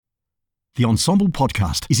The Ensemble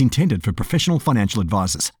podcast is intended for professional financial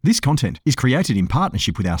advisors. This content is created in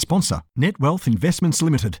partnership with our sponsor, Net Wealth Investments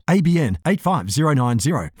Limited, ABN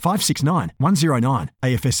 85090 569 109,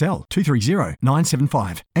 AFSL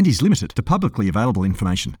 230975, and is limited to publicly available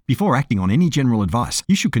information. Before acting on any general advice,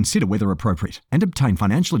 you should consider whether appropriate and obtain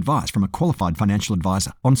financial advice from a qualified financial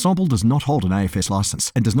advisor. Ensemble does not hold an AFS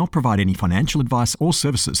license and does not provide any financial advice or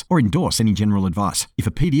services or endorse any general advice. If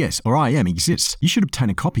a PDS or IM exists, you should obtain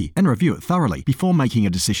a copy and review it thoroughly before making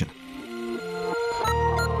a decision.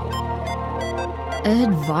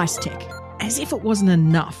 AdviceTech. As if it wasn't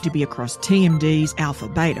enough to be across TMDs, alpha,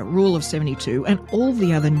 beta, rule of 72, and all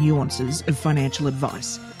the other nuances of financial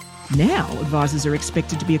advice. Now, advisors are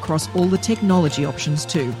expected to be across all the technology options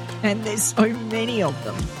too, and there's so many of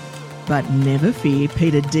them. But never fear,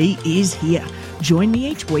 Peter D is here. Join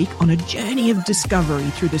me each week on a journey of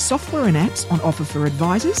discovery through the software and apps on offer for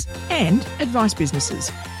advisors and advice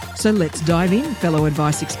businesses. So let's dive in, fellow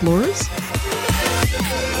advice explorers.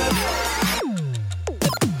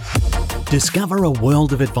 Discover a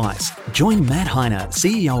world of advice. Join Matt Heiner,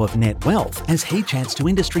 CEO of Net Wealth, as he chats to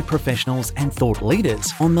industry professionals and thought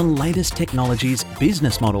leaders on the latest technologies,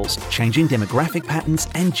 business models, changing demographic patterns,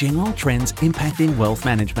 and general trends impacting wealth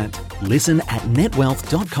management. Listen at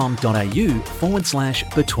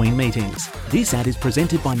netwealth.com.au/between meetings. This ad is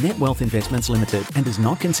presented by Net Wealth Investments Limited and does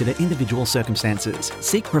not consider individual circumstances.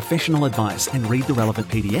 Seek professional advice and read the relevant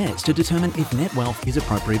PDS to determine if Net Wealth is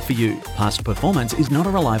appropriate for you. Past performance is not a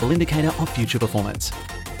reliable indicator of future performance.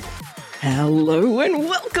 Hello and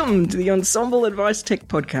welcome to the Ensemble AdviceTech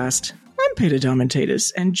podcast. I'm Peter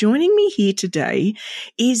Diamantidis, and joining me here today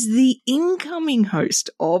is the incoming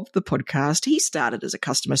host of the podcast. He started as a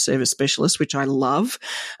customer service specialist, which I love.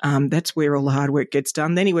 That's where all the hard work gets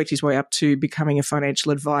done. Then he worked his way up to becoming a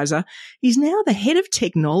financial advisor. He's now the head of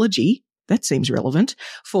technology. That seems relevant,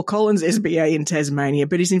 for Collins SBA in Tasmania,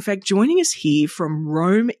 but is in fact joining us here from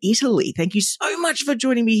Rome, Italy. Thank you so much for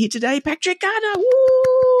joining me here today, Patrick Carter.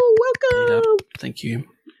 Woo! Welcome. Thank you.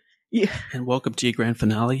 Yeah. And welcome to your grand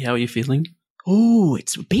finale. How are you feeling? Oh,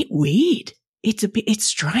 it's a bit weird. It's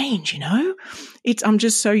strange, you know? I'm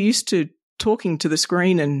just so used to talking to the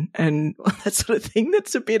screen and that sort of thing.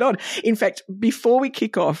 That's a bit odd. In fact, before we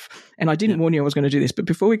kick off, and I didn't warn you I was going to do this, but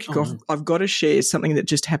before we kick off, I've got to share something that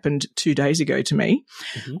just happened 2 days ago to me.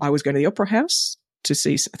 Mm-hmm. I was going to the Opera House to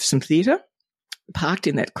see some theatre, parked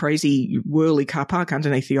in that crazy whirly car park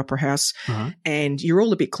underneath the Opera House, and you're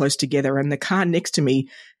all a bit close together, and the car next to me,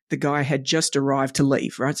 the guy had just arrived to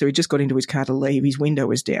leave, right? So he just got into his car to leave. His window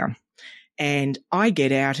was down. And I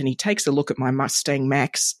get out and he takes a look at my Mustang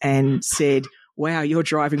Max and said, "Wow, you're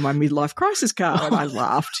driving my midlife crisis car." And I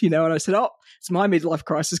laughed, and I said, "Oh, it's my midlife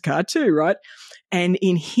crisis car too, right?" And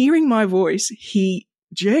in hearing my voice, he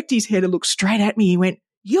jerked his head and looked straight at me. He went,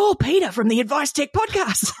 "You're Peter from the AdviceTech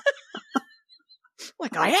podcast."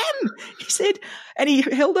 Like, I am, he said. And he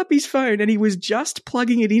held up his phone and he was just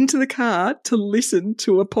plugging it into the car to listen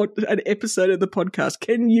to an episode of the podcast.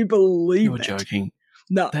 Can you believe You're that? joking.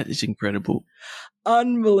 No. That is incredible.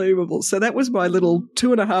 Unbelievable. So that was my little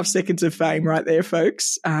 2.5 seconds of fame right there,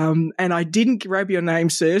 folks. And I didn't grab your name,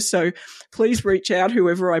 sir. So please reach out,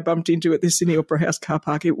 whoever I bumped into at the Sydney Opera House car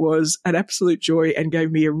park. It was an absolute joy and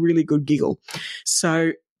gave me a really good giggle.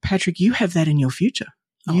 So, Patrick, you have that in your future.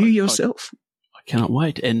 You yourself. I cannot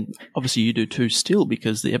wait. And obviously you do too still,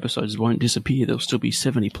 because the episodes won't disappear. There'll still be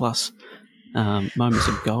 70 plus moments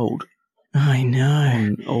of gold. I know.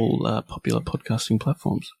 On all popular podcasting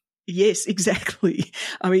platforms. Yes, exactly.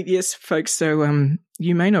 I mean, yes, folks. So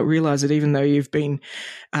you may not realize it, even though you've been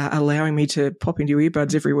allowing me to pop into your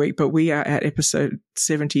earbuds every week, but we are at episode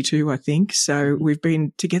 72, I think. So we've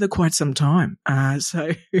been together quite some time.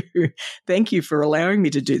 So thank you for allowing me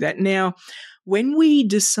to do that. Now, when we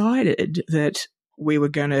decided that we were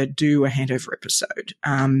going to do a handover episode,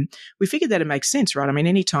 we figured that it makes sense, right? I mean,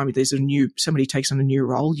 anytime there's somebody takes on a new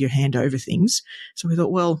role, you hand over things. So we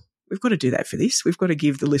thought, well, we've got to do that for this. We've got to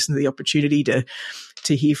give the listener the opportunity to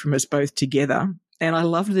hear from us both together. And I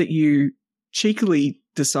love that you cheekily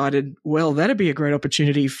decided, well, that'd be a great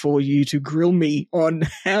opportunity for you to grill me on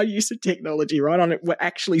our use of technology, right? On it,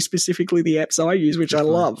 actually specifically the apps I use, which I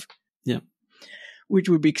love. Yeah. Which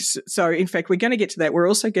would be, so in fact, we're going to get to that. We're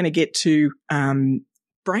also going to get to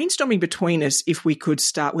brainstorming between us if we could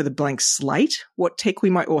start with a blank slate, what tech we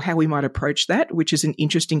might, or how we might approach that, which is an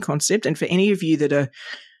interesting concept. And for any of you that are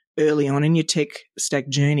early on in your tech stack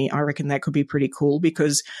journey, I reckon that could be pretty cool,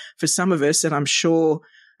 because for some of us, and I'm sure,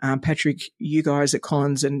 Patrick, you guys at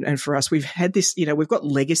Collins and for us, we've had this, we've got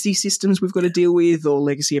legacy systems we've got to deal with, or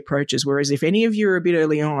legacy approaches. Whereas if any of you are a bit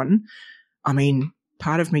early on, I mean,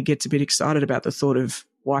 part of me gets a bit excited about the thought of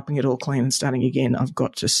wiping it all clean and starting again, I've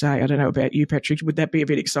got to say. I don't know about you, Patrick. Would that be a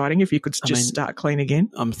bit exciting if you could just start clean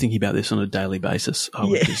again? I'm thinking about this on a daily basis.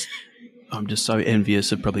 I'm just so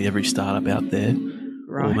envious of probably every startup out there,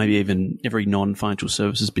 or maybe even every non-financial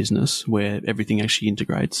services business where everything actually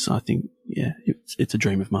integrates. I think, it's a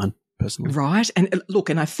dream of mine personally. Right. And look,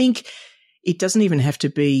 and I think it doesn't even have to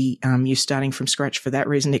be you starting from scratch for that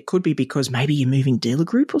reason. It could be because maybe you're moving dealer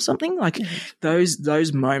group or something. Like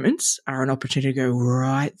those moments are an opportunity to go,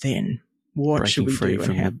 right then, what should we do? Breaking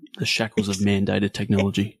free from the shackles of mandated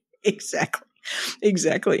technology.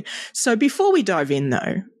 Exactly. So before we dive in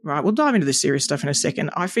though, right, we'll dive into the serious stuff in a second.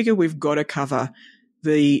 I figure we've got to cover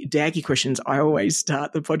the daggy questions I always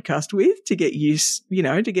start the podcast with to get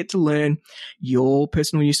to get to learn your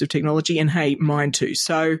personal use of technology and, hey, mine too.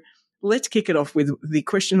 So let's kick it off with the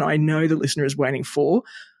question I know the listener is waiting for.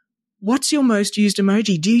 What's your most used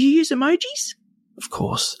emoji? Do you use emojis? Of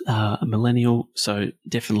course. A millennial, so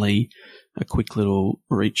definitely a quick little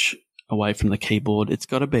reach away from the keyboard. It's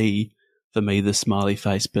got to be, for me, the smiley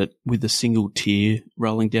face, but with a single tear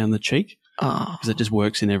rolling down the cheek, because it just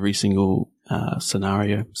works in every single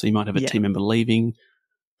scenario. So you might have a team member leaving,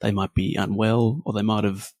 they might be unwell, or they might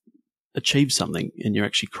have achieved something and you're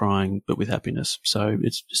actually crying but with happiness. So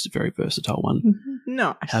it's just a very versatile one.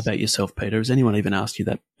 Nice. How about yourself, Peter? Has anyone even asked you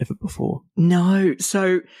that ever before? No.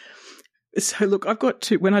 So look, I've got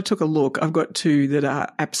two. When I took a look, I've got two that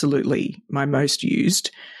are absolutely my most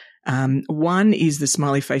used. One is the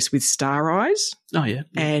smiley face with star eyes. Oh, yeah.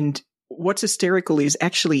 And what's hysterical is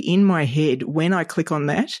actually in my head, when I click on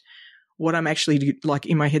that, what I'm actually like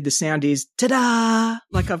in my head, the sound is ta-da!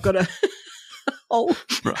 Like I've got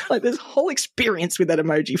like this whole experience with that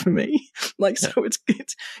emoji for me. Like, so it's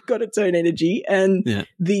got its own energy. And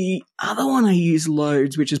the other one I use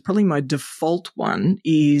loads, which is probably my default one,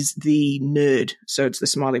 is the nerd. So it's the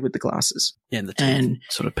smiley with the glasses. Yeah, and the teeth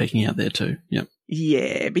sort of peeking out there too. Yep.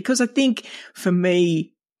 Yeah, because I think for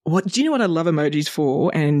me, do you know what I love emojis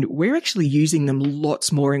for? And we're actually using them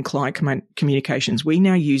lots more in client communications. We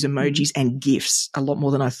now use emojis and GIFs a lot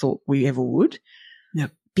more than I thought we ever would.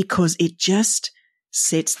 Yep. Because it just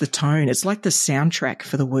sets the tone. It's like the soundtrack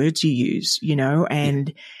for the words you use,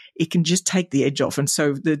 and it can just take the edge off. And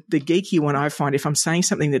so the geeky one I find, if I'm saying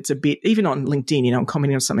something that's a bit, even on LinkedIn, I'm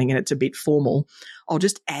commenting on something and it's a bit formal, I'll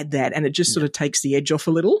just add that and it just sort of takes the edge off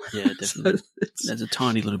a little. Yeah, definitely. There's a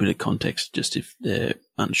tiny little bit of context just if they're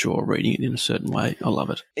unsure reading it in a certain way. I love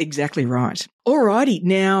it. Exactly right. All righty.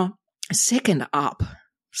 Now, second up,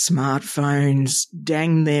 smartphones,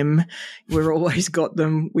 dang them. We've always got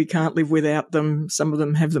them. We can't live without them. Some of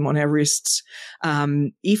them have them on our wrists.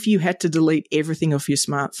 If you had to delete everything off your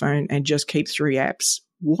smartphone and just keep 3 apps,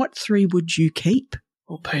 what 3 would you keep?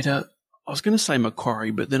 Well, Peter, I was going to say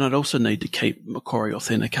Macquarie, but then I'd also need to keep Macquarie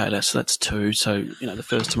Authenticator, so that's 2. So, the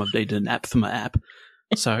first time I've needed an app for my app.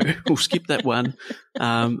 So we'll skip that one.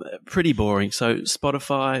 Pretty boring. So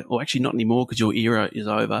Spotify, or actually not anymore because your era is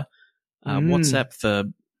over. WhatsApp for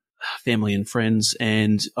family and friends,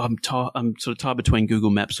 and I'm sort of tied between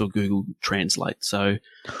Google Maps or Google Translate. So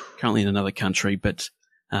currently in another country, but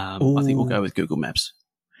I think we'll go with Google Maps.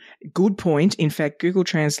 Good point. In fact, Google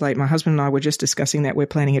Translate, my husband and I were just discussing that. We're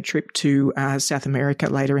planning a trip to South America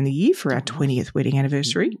later in the year for our 20th wedding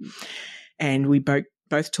anniversary. And we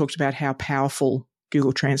both talked about how powerful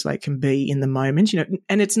Google Translate can be in the moment,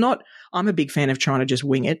 and it's not, I'm a big fan of trying to just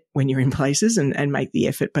wing it when you're in places and make the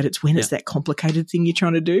effort, but it's when it's that complicated thing you're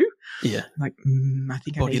trying to do. Yeah. Like, I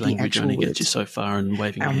think body I need language only words. gets you so far and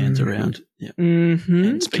waving your hands around. Yeah.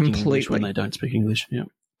 And speaking English when they don't speak English. Yeah.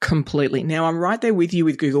 Completely. Now, I'm right there with you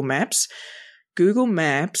with Google Maps. Google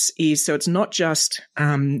Maps is, so it's not just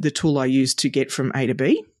the tool I use to get from A to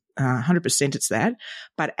B. 100% it's that.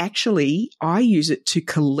 But actually, I use it to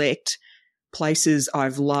collect places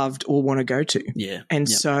I've loved or want to go to. Yeah. And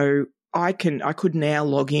so I could now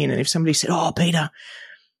log in, and if somebody said, "Oh, Peter,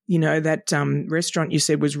 that restaurant you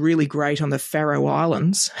said was really great on the Faroe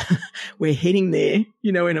Islands. We're heading there,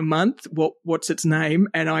 in a month. What's its name?"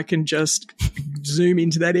 And I can just zoom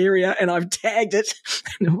into that area, and I've tagged it.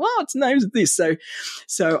 Its name's this.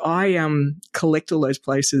 So I collect all those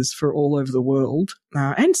places for all over the world,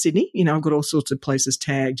 and Sydney. I've got all sorts of places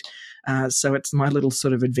tagged. So it's my little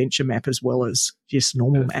sort of adventure map as well as just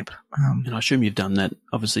normal map. And I assume you've done that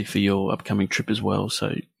obviously for your upcoming trip as well.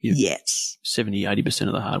 So yes, 70-80%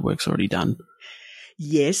 of the hard work's already done.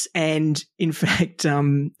 Yes. And in fact,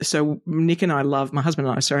 so Nick and I my husband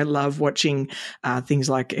and I love watching things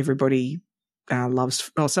like Everybody Loves,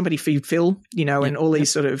 Somebody Feed Phil, and all these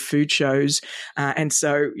sort of food shows. And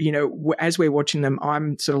so, as we're watching them,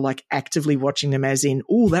 I'm sort of like actively watching them as in,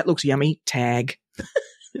 "Oh, that looks yummy, tag."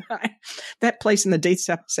 That place in the deep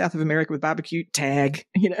south of America with barbecue, tag,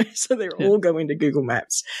 so they're all going to Google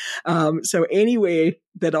Maps. So anywhere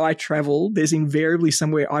that I travel, there's invariably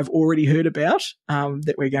somewhere I've already heard about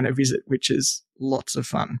that we're going to visit, which is lots of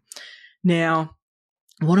fun. Now,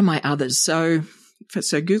 what are my others? So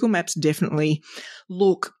Google Maps, definitely.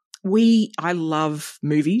 Look, I love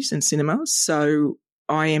movies and cinema. So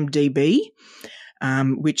IMDb,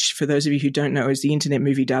 which for those of you who don't know is the Internet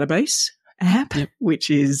Movie Database app, which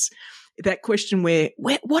is that question where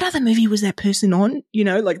what other movie was that person on?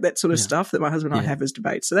 Like that sort of stuff that my husband and I have as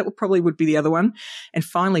debates. So that would be the other one. And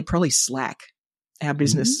finally, probably Slack. Our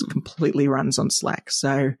business completely runs on Slack.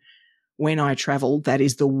 So when I travel, that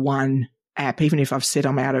is the one app. Even if I've said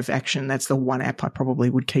I'm out of action, that's the one app I probably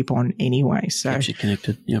would keep on anyway. So keeps you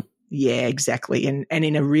connected. Yep. Yeah, exactly. And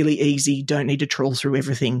in a really easy, don't need to trawl through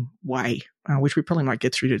everything way, which we probably might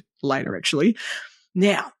get through to later, actually.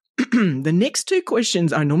 Now, the next two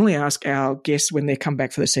questions I normally ask our guests when they come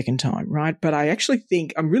back for the second time, right? But I actually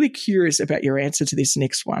think I'm really curious about your answer to this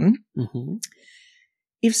next one. Mm-hmm.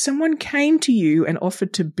 If someone came to you and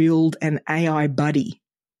offered to build an AI buddy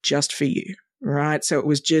just for you, right? So it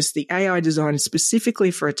was just the AI designed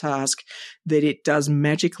specifically for a task that it does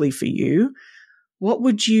magically for you. What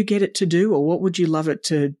would you get it to do, or what would you love it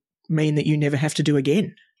to mean that you never have to do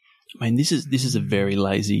again? I mean, this is a very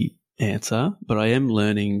lazy answer, but I am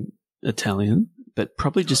learning Italian, but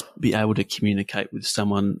probably just be able to communicate with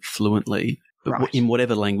someone fluently, but in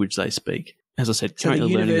whatever language they speak. As I said, so the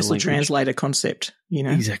universal translator concept,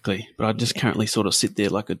 Exactly. But I just currently sort of sit there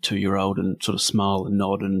like a 2-year-old and sort of smile and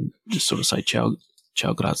nod and just sort of say ciao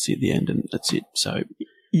grazie at the end, and that's it. So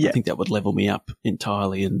I think that would level me up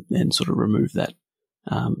entirely and sort of remove that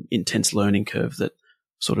intense learning curve that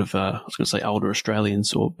sort of, I was going to say older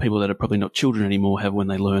Australians or people that are probably not children anymore have when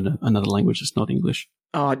they learn another language that's not English.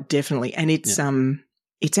 Oh, definitely. And it's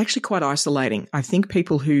actually quite isolating. I think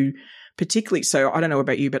people who particularly, so I don't know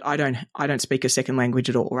about you, but I don't speak a second language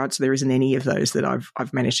at all, right? So there isn't any of those that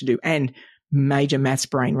I've managed to do. And major maths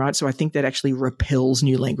brain, right? So I think that actually repels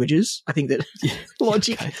new languages. I think that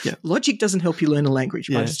logic doesn't help you learn a language,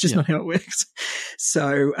 right? It's just not how it works.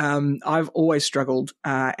 So I've always struggled,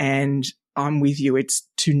 and I'm with you. It's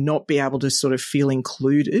to not be able to sort of feel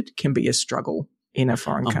included can be a struggle in a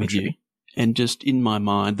foreign country. And just in my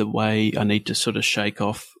mind, the way I need to sort of shake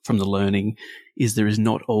off from the learning is there is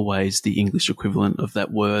not always the English equivalent of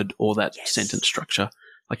that word or that sentence structure.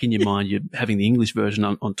 Like in your mind, you're having the English version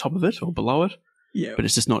on top of it or below it, but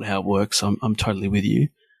it's just not how it works. I'm totally with you.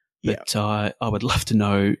 But I would love to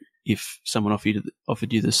know if someone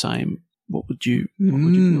offered you the same, what would you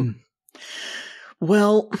build?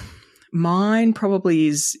 Well, mine probably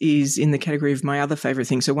is in the category of my other favorite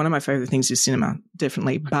thing. So one of my favorite things is cinema,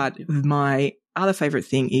 definitely. But my other favorite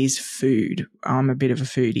thing is food. I'm a bit of a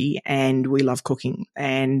foodie and we love cooking.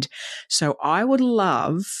 And so I would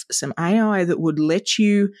love some AI that would let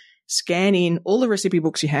you scan in all the recipe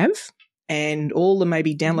books you have and all the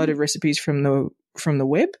maybe downloaded recipes from the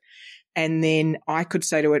web. And then I could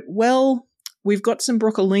say to it, well, we've got some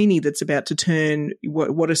broccolini that's about to turn.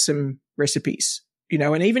 What are some recipes?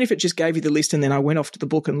 And even if it just gave you the list and then I went off to the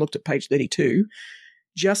book and looked at page 32,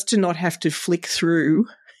 just to not have to flick through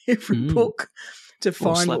every book to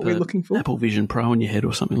find what we're looking for. Apple Vision Pro in your head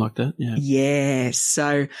or something like that. Yeah. Yeah.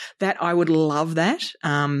 So that I would love that.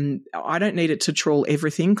 I don't need it to trawl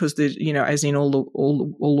everything because there's, as in all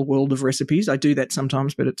the world of recipes, I do that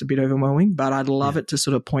sometimes, but it's a bit overwhelming. But I'd love it to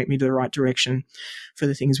sort of point me to the right direction for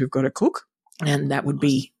the things we've got to cook. And that would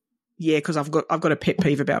be, because I've got a pet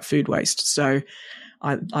peeve about food waste. So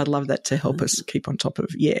I'd love that to help us keep on top of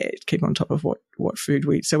what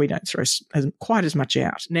food so we don't throw quite as much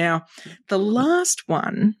out. Now, the last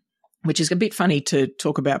one, which is a bit funny to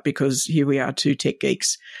talk about because here we are, two tech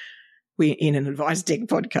geeks. We're in an AdviceTech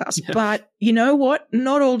podcast. Yeah. But you know what?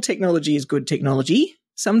 Not all technology is good technology.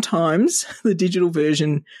 Sometimes the digital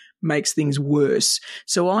version makes things worse.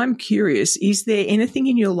 So I'm curious, is there anything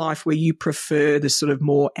in your life where you prefer the sort of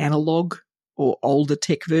more analog or older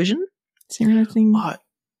tech version? Is there anything?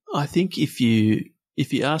 I think if you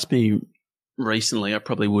asked me recently, I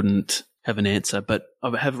probably wouldn't have an answer, but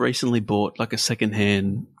I have recently bought like a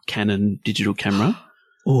secondhand Canon digital camera.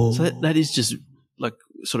 So that is just like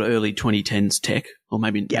sort of early 2010s tech, or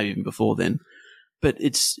maybe even before then. But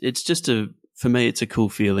it's just for me, it's a cool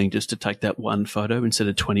feeling just to take that one photo instead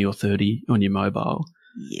of 20 or 30 on your mobile.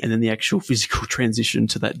 Yeah. And then the actual physical transition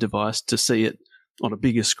to that device to see it on a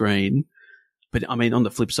bigger screen. But I mean, on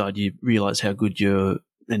the flip side, you realize how good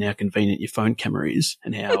and how convenient your phone camera is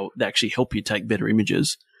and how they actually help you take better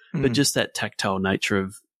images. But just that tactile nature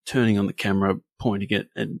of turning on the camera, pointing it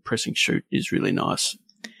and pressing shoot is really nice.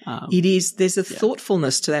 It is. There's a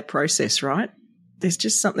thoughtfulness to that process, right? There's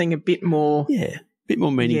just something a bit more. Yeah, a bit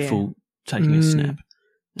more meaningful taking a snap.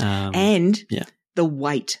 And the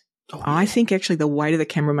weight. I think actually the weight of the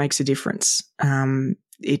camera makes a difference.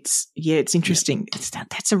 It's interesting. Yeah.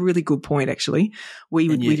 That's a really good point, actually. We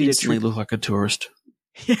did instantly look like a tourist.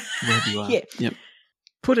 Wherever you are. Yeah. Yep.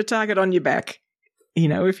 Put a target on your back,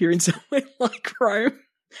 if you're in somewhere like Rome.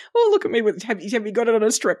 Oh, look at me! Have you got it on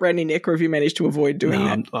a strap around your neck, or have you managed to avoid doing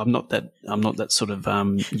that? I'm not that sort of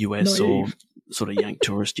US or sort of yank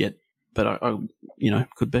tourist yet, but I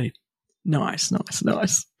could be. Nice.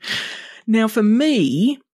 Now, for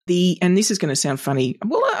me, and this is going to sound funny.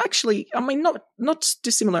 Well, actually, I mean, not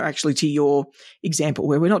dissimilar actually to your example,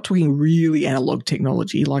 where we're not talking really analog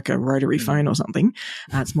technology like a rotary phone or something.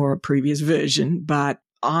 It's more a previous version, but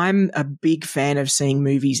I'm a big fan of seeing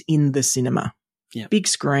movies in the cinema. Yeah. Big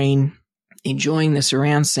screen, enjoying the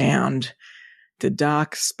surround sound, the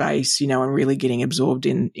dark space, and really getting absorbed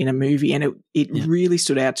in a movie. And it really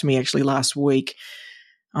stood out to me actually last week.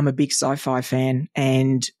 I'm a big sci-fi fan,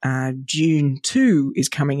 and Dune 2 is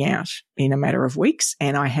coming out in a matter of weeks,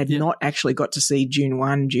 and I had not actually got to see Dune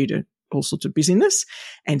 1 due to all sorts of busyness.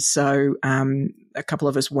 And so a couple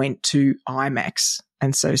of us went to IMAX,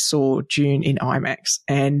 and so saw Dune in IMAX.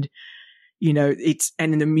 And and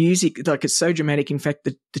in the music, like it's so dramatic. In fact,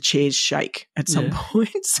 the chairs shake at some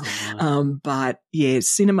points. Oh, but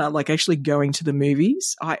cinema, like actually going to the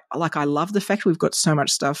movies, I love the fact we've got so much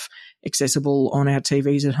stuff accessible on our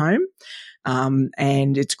TVs at home.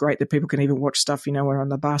 And it's great that people can even watch stuff, we're on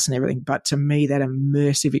the bus and everything. But to me, that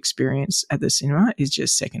immersive experience at the cinema is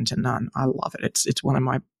just second to none. I love it. It's one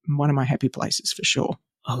of my happy places for sure.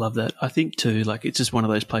 I love that. I think too, like it's just one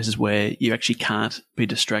of those places where you actually can't be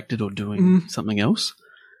distracted or doing something else.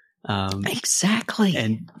 Exactly.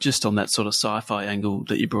 And just on that sort of sci-fi angle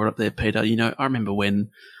that you brought up there, Peter, I remember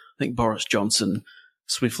when I think Boris Johnson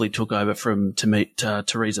swiftly took over to meet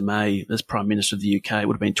Theresa May as Prime Minister of the UK. It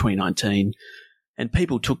would have been 2019. And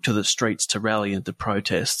people took to the streets to rally and to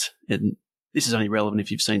protest. And this is only relevant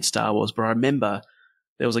if you've seen Star Wars, but I remember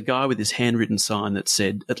there was a guy with his handwritten sign that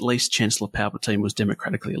said, "At least Chancellor Palpatine was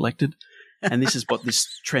democratically elected." And this is what this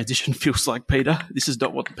transition feels like, Peter. This is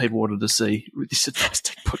not what the people wanted to see with this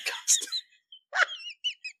AdviceTech podcast.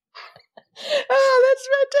 Oh, that's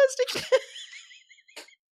fantastic.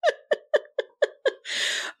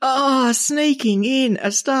 Sneaking in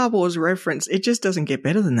a Star Wars reference. It just doesn't get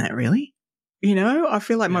better than that, really. I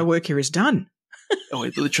feel like my work here is done. Oh,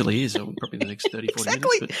 it literally is. Probably the next 30, 40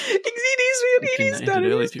 exactly. minutes. It is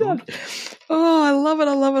done. Oh, I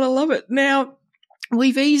love it. Now,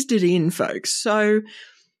 we've eased it in, folks. So,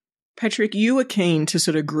 Patrick, you were keen to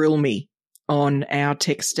sort of grill me on our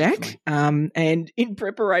tech stack. And in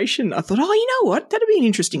preparation, I thought, you know what? That'd be an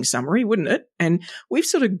interesting summary, wouldn't it? And we've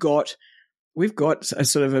got a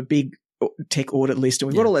sort of a big tech audit list, and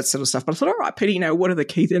we've got all that sort of stuff. But I thought, all right, Peter, what are the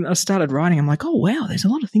key things? I started writing. I'm like, oh, wow, there's a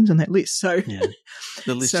lot of things on that list. So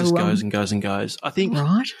the list just goes and goes and goes. I think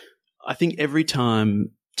every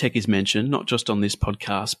time tech is mentioned, not just on this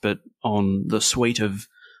podcast, but on the suite of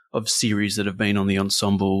series that have been on the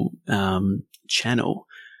Ensemble channel,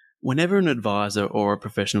 whenever an advisor or a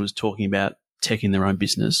professional is talking about tech in their own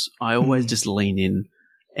business, I always just lean in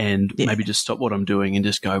and maybe just stop what I'm doing and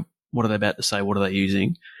just go, what are they about to say? What are they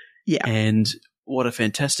using? Yeah. And what a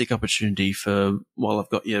fantastic opportunity for, while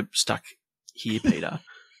I've got you stuck here, Peter,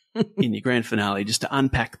 in your grand finale, just to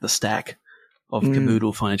unpack the stack of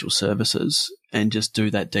Caboodle Financial Services and just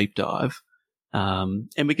do that deep dive. And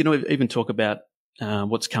we can even talk about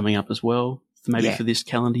what's coming up as well, maybe for this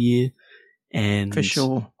calendar year. And for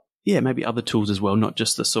sure. Yeah, maybe other tools as well, not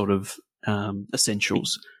just the sort of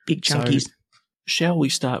essentials. Big chunkies. So, shall we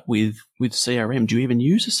start with CRM? Do you even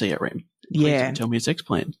use a CRM? Please don't tell me it's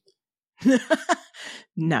Xplan.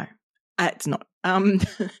 No, it's not. And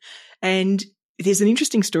there's an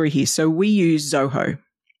interesting story here. So we use Zoho,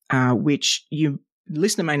 which you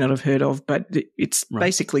listener may not have heard of, but it's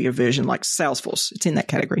basically a version like Salesforce. It's in that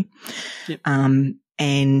category. Yep.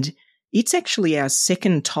 And it's actually our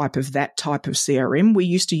second type of that type of CRM. We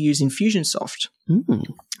used to use Infusionsoft.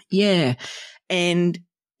 Mm. Yeah. And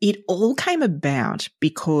it all came about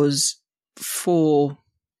because for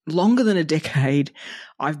longer than a decade,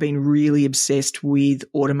 I've been really obsessed with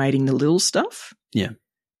automating the little stuff. Yeah.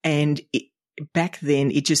 And back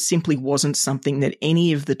then, it just simply wasn't something that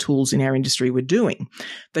any of the tools in our industry were doing.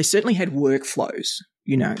 They certainly had workflows,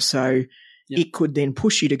 so it could then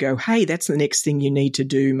push you to go, hey, that's the next thing you need to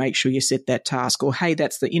do. Make sure you set that task, or hey,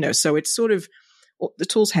 that's the, so it's sort of, the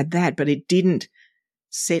tools had that, but it didn't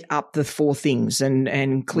set up the four things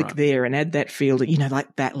and click there and add that field,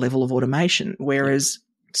 like that level of automation. Whereas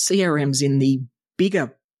CRMs in the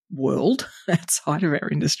bigger world outside of our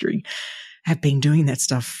industry have been doing that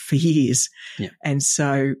stuff for years. Yeah. And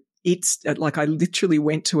so it's like I literally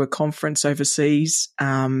went to a conference overseas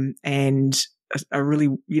and a really,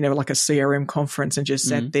 like a CRM conference and just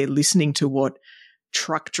sat there listening to what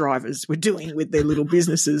truck drivers were doing with their little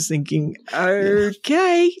businesses, thinking,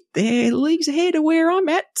 okay, they're leagues ahead of where I'm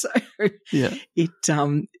at. So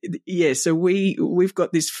so we've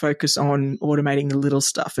got this focus on automating the little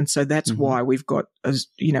stuff. And so that's why we've got a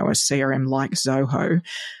CRM like Zoho.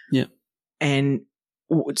 Yeah. And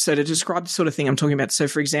so to describe the sort of thing I'm talking about, so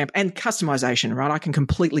for example, and customization, right? I can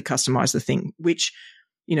completely customize the thing, which,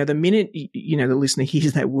 the minute, the listener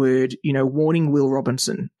hears that word, warning Will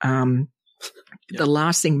Robinson, the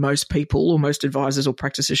last thing most people or most advisors or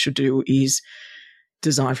practices should do is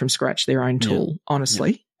design from scratch their own tool,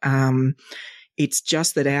 honestly. It's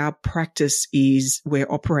just that our practice we're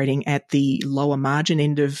operating at the lower margin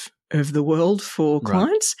end of the world for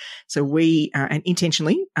clients. So we, and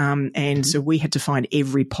intentionally, so we had to find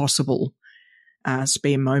every possible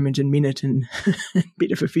spare moment and minute and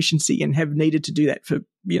bit of efficiency, and have needed to do that for,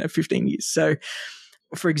 15 years. So,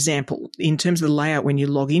 for example, in terms of the layout, when you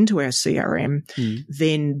log into our CRM,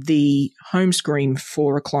 then the home screen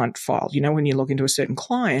for a client file, when you log into a certain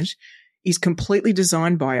client, is completely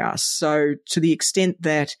designed by us. So to the extent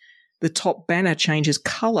that the top banner changes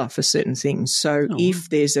color for certain things. So if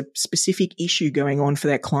there's a specific issue going on for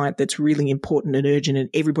that client that's really important and urgent and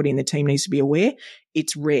everybody in the team needs to be aware,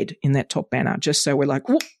 it's red in that top banner, just so we're like,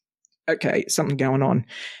 whoop, okay, something going on.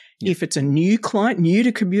 Yeah. If it's a new client, new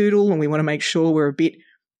to Caboodle, and we want to make sure we're a bit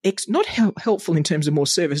not helpful in terms of more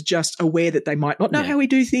service, just aware that they might not know how we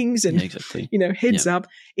do things, and heads up,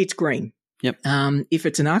 it's green. Yep. If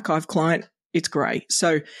it's an archive client, it's grey.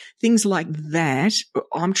 So things like that,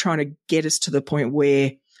 I'm trying to get us to the point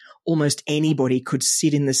where almost anybody could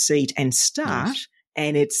sit in the seat and start,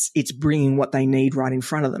 and it's bringing what they need right in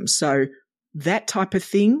front of them. So that type of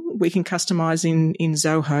thing we can customize in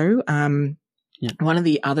Zoho. One of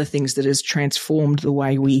the other things that has transformed the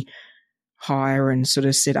way we hire and sort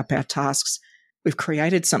of set up our tasks, we've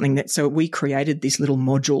created something we created this little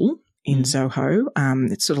module in Zoho.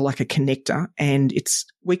 It's sort of like a connector, and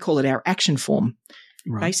we call it our action form.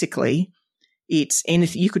 Right. Basically, it's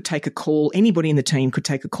anything. You could take a call. Anybody in the team could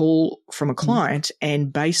take a call from a client,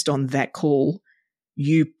 and based on that call,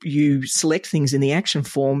 you select things in the action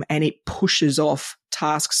form, and it pushes off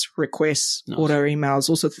tasks, requests, auto emails,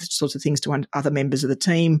 all sorts of things to other members of the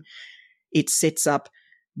team. It sets up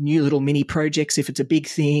new little mini projects if it's a big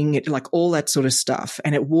thing, like all that sort of stuff.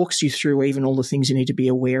 And it walks you through even all the things you need to be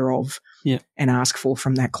aware of and ask for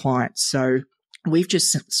from that client. So we've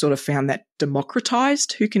just sort of found that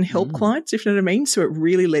democratized who can help clients, if you know what I mean. So it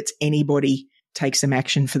really lets anybody take some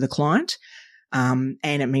action for the client. And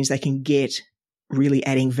it means they can get really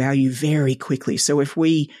adding value very quickly. So if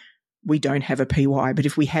we don't have a PY, but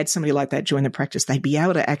if we had somebody like that join the practice, they'd be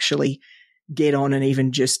able to actually get on and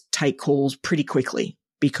even just take calls pretty quickly,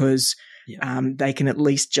 because they can at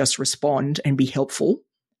least just respond and be helpful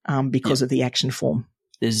because of the action form.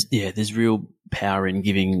 There's real power in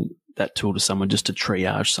giving that tool to someone just to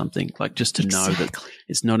triage something, like just to know that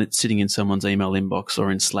it's not sitting in someone's email inbox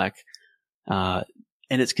or in Slack,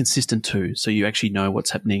 and it's consistent too. So you actually know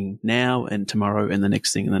what's happening now and tomorrow and the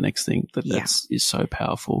next thing and the next thing. That is so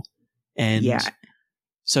powerful. And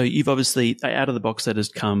so you've obviously, out of the box, that has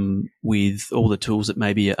come with all the tools that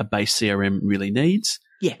maybe a base CRM really needs.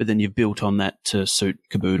 Yeah. But then you've built on that to suit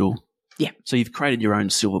Caboodle. Yeah. So you've created your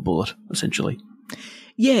own silver bullet, essentially.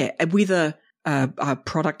 Yeah, with a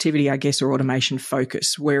productivity, I guess, or automation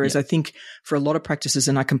focus. Whereas I think for a lot of practices,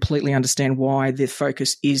 and I completely understand why their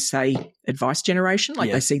focus is, say, advice generation,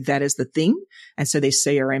 like they see that as the thing. And so their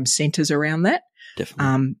CRM centers around that.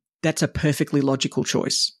 Definitely. That's a perfectly logical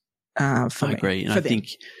choice. I agree. And I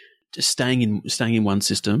think just staying in one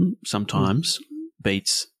system sometimes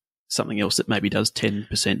beats something else that maybe does 10%,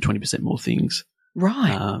 20% more things.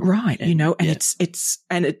 Right. Right.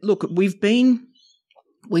 And look, we've been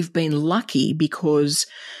lucky because,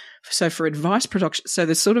 so for advice production, so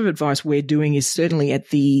the sort of advice we're doing is certainly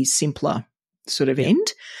at the simpler sort of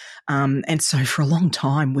end. And so for a long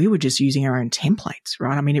time, we were just using our own templates,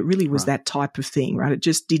 right? I mean, it really was that type of thing, right? It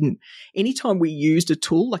just didn't, anytime we used a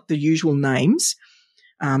tool like the usual names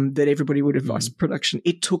that everybody would advise production,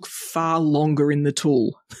 it took far longer in the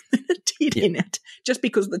tool than it did in it, just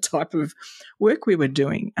because of the type of work we were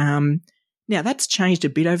doing. Now, that's changed a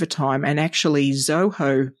bit over time, and actually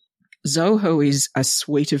Zoho is a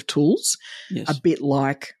suite of tools, a bit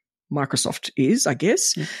like Microsoft is, I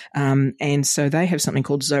guess. Yeah. And so they have something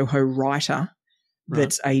called Zoho Writer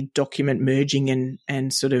that's a document merging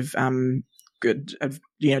and sort of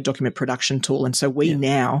document production tool. And so we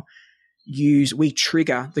now we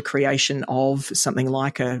trigger the creation of something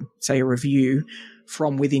like a review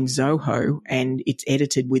from within Zoho, and it's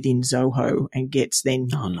edited within Zoho and gets then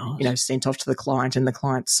sent off to the client, and the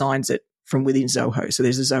client signs it from within Zoho. So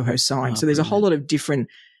there's a Zoho sign. So there's a whole lot of different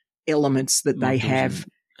elements that they have.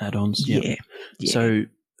 Add-ons. Yeah. So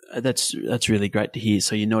that's really great to hear.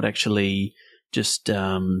 So you're not actually just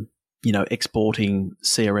exporting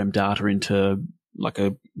CRM data into like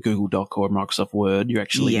a Google Doc or a Microsoft Word. You're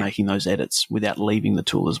actually making those edits without leaving the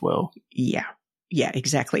tool as well. Yeah. Yeah,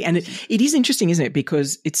 exactly. And it is interesting, isn't it?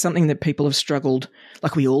 Because it's something that people have struggled,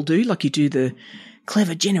 like we all do, like you do the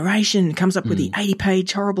clever generation comes up with the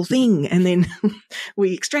 80-page horrible thing, and then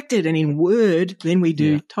we extract it, and in Word, then we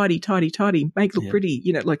do tidy, make look pretty,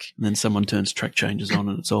 like. And then someone turns track changes on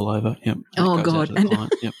and it's all over. Yep. Oh God.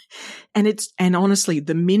 And honestly,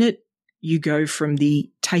 the minute you go from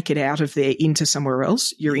the take it out of there into somewhere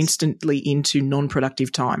else, you're instantly into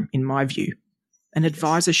non-productive time, in my view. An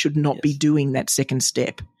advisor should not be doing that second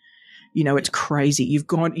step. It's crazy.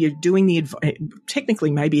 You're doing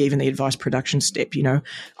technically maybe even the advice production step.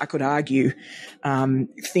 I could argue,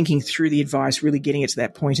 thinking through the advice, really getting it to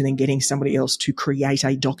that point and then getting somebody else to create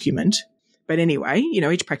a document. But anyway,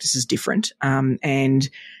 each practice is different. And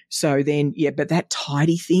so then, but that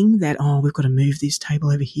tidy thing that, we've got to move this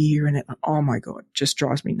table over here, and oh my God, just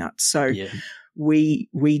drives me nuts. So we,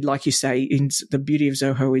 like you say, the beauty of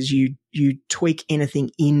Zoho is you tweak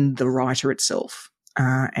anything in the writer itself.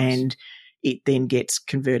 And it then gets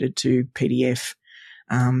converted to PDF,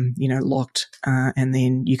 locked, and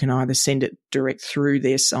then you can either send it direct through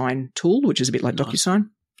their sign tool, which is a bit like DocuSign.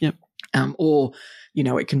 Yep. Or,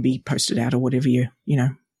 it can be posted out or whatever your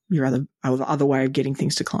other way of getting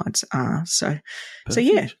things to clients are. So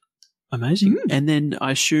yeah. Amazing. And then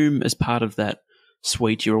I assume as part of that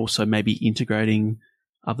suite, you're also maybe integrating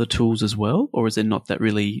other tools as well, or is there not that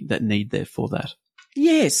need there for that?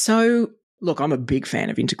 Yeah. So look, I'm a big fan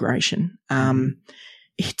of integration.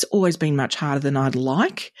 It's always been much harder than I'd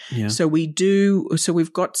like. Yeah. So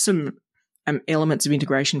we've got some elements of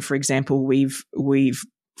integration. For example, we've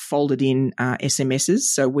folded in SMSs.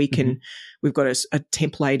 So we've got a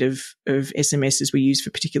template of SMSs we use for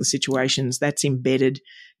particular situations that's embedded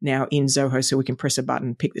now in Zoho, so we can press a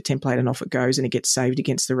button, pick the template, and off it goes, and it gets saved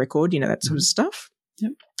against the record, that sort of stuff.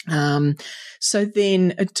 Yep. So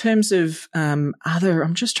then in terms of other,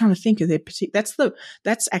 I'm just trying to think of their particular,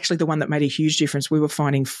 that's actually the one that made a huge difference. We were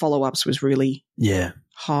finding follow-ups was really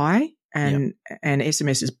high, and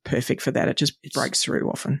SMS is perfect for that. It just breaks through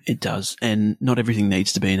often. It does. And not everything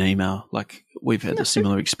needs to be an email. Like we've had a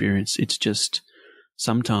similar experience. It's just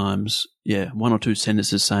sometimes, one or two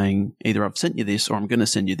sentences saying either I've sent you this or I'm going to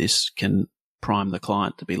send you this can prime the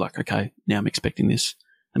client to be like, okay, now I'm expecting this.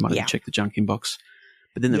 They might have to check the junk inbox.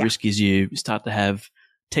 But then the risk is you start to have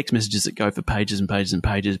text messages that go for pages and pages and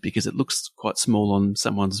pages because it looks quite small on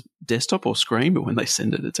someone's desktop or screen, but when they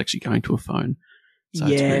send it, it's actually going to a phone. So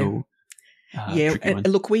it's real.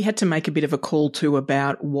 Look, we had to make a bit of a call too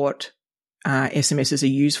about what SMSs are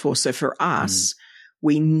used for. So for us,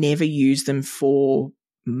 we never use them for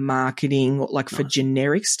marketing or for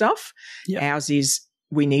generic stuff. Yep. Ours is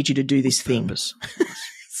we need you to do this thing.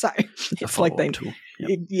 So it's like they,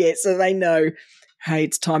 so they know, hey,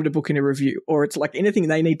 it's time to book in a review, or it's like anything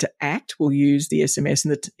they need to act, we'll use the SMS.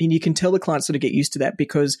 And you can tell the client sort of get used to that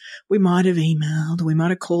because we might have emailed, we might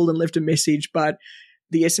have called and left a message, but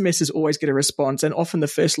the SMSs always get a response. And often the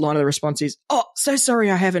first line of the response is, oh, so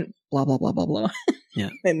sorry, I haven't, blah, blah, blah, blah, blah. Yeah.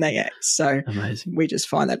 Then they act. So amazing. We just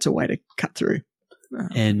find that's a way to cut through.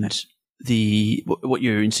 And what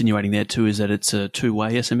you're insinuating there too is that it's a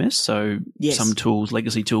two-way SMS. So some tools,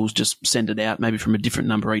 legacy tools, just send it out maybe from a different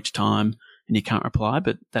number each time and you can't reply,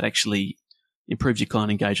 but that actually improves your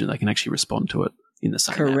client engagement. They can actually respond to it in the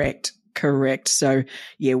same app. Correct. So,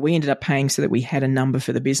 we ended up paying so that we had a number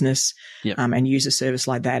for the business and use a service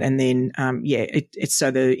like that. And then, it's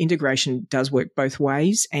so the integration does work both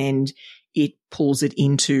ways and it pulls it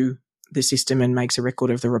into the system and makes a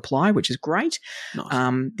record of the reply, which is great.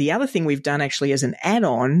 Nice. The other thing we've done actually as an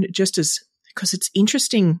add-on, because it's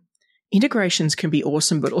interesting, integrations can be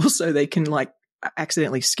awesome, but also they can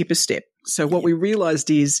accidentally skip a step. So what we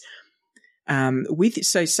realized is,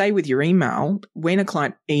 say with your email, when a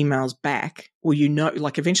client emails back, well,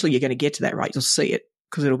 eventually you're going to get to that, right? You'll see it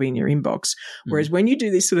because it'll be in your inbox. Whereas when you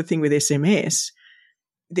do this sort of thing with SMS,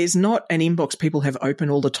 there's not an inbox people have open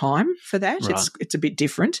all the time for that. Right. It's a bit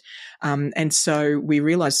different. And so we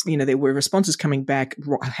realized, there were responses coming back,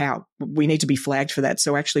 how we need to be flagged for that.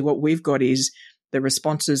 So actually what we've got is the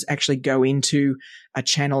responses actually go into a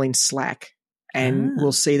channel in Slack, and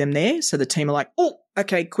we'll see them there. So the team are like, oh,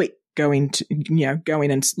 okay, quick, go in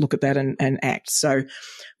and look at that and act. So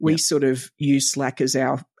we sort of use Slack as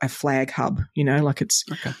a flag hub, like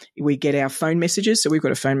we get our phone messages. So we've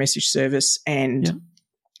got a phone message service, and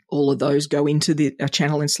all of those go into a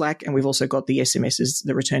channel in Slack, and we've also got the SMSs,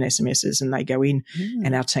 the return SMSs, and they go in,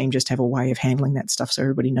 and our team just have a way of handling that stuff so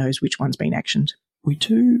everybody knows which one's been actioned. We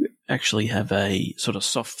do actually have a sort of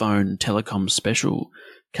soft phone telecom special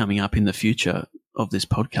coming up in the future of this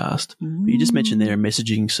podcast. You just mentioned there a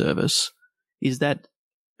messaging service. Is that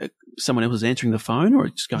someone else is answering the phone, or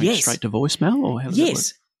it's going straight to voicemail, or how does that work?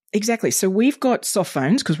 Exactly. So we've got soft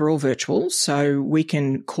phones because we're all virtual, so we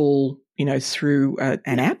can call through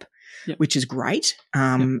an app, which is great.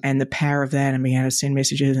 And the power of that, and being able to send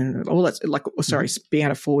messages and all that, being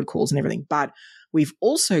able to forward calls and everything. But we've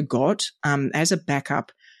also got, as a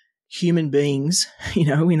backup, human beings, in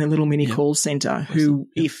a little mini call center who,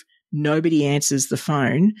 if nobody answers the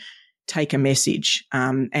phone, take a message,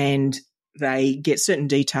 and they get certain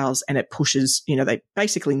details, and it pushes, they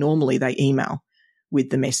basically normally they email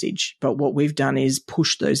with the message. But what we've done is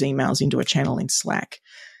push those emails into a channel in Slack.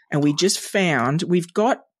 And we just found we've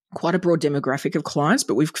got quite a broad demographic of clients,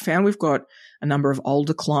 but we've got a number of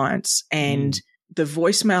older clients, and the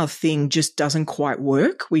voicemail thing just doesn't quite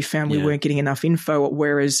work. We found we weren't getting enough info,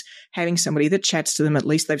 whereas having somebody that chats to them, at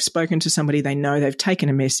least they've spoken to somebody, they know they've taken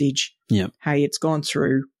a message. Hey, it's gone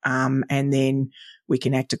through, and then we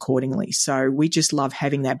can act accordingly. So we just love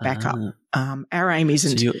having that backup. Our aim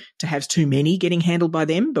isn't to have too many getting handled by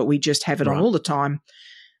them, but we just have it on all the time.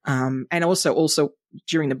 And also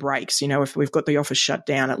during the breaks, if we've got the office shut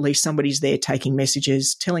down, at least somebody's there taking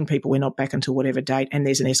messages, telling people we're not back until whatever date, and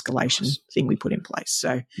there's an escalation thing we put in place.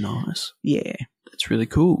 So nice. Yeah. That's really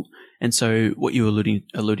cool. And so what you were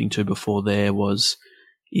alluding to before there was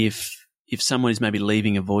if someone is maybe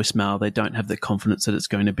leaving a voicemail, they don't have the confidence that it's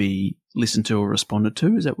going to be listened to or responded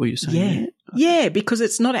to. Is that what you're saying? Yeah, because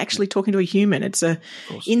it's not actually talking to a human. It's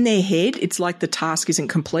in their head, it's like the task isn't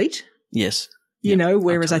complete. Yes.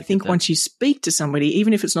 Whereas I think once you speak to somebody,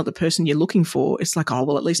 even if it's not the person you're looking for, it's like, oh,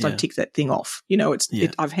 well, at least I've ticked that thing off.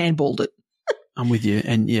 I've handballed it. I'm with you.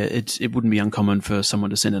 And it wouldn't be uncommon for someone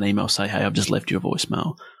to send an email, say, hey, I've just left you a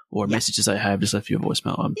voicemail, or a message to say, hey, I've just left you a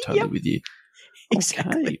voicemail. I'm totally with you.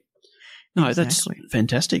 Exactly. Okay. No, that's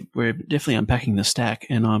fantastic. We're definitely unpacking the stack,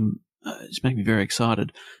 and it's making me very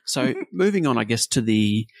excited. So moving on, I guess, to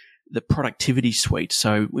the productivity suite.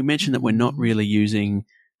 So we mentioned that we're not really using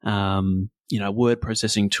word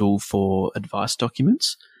processing tool for advice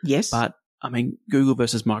documents. Yes. But, Google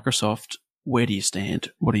versus Microsoft, where do you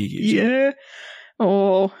stand? What are you using? Yeah.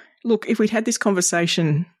 Oh, look, if we'd had this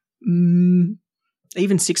conversation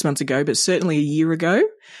even 6 months ago, but certainly a year ago,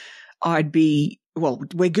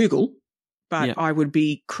 we're Google, but I would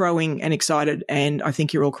be crowing and excited, and I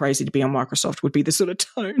think you're all crazy to be on Microsoft would be the sort of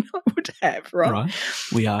tone I would have, right? Right.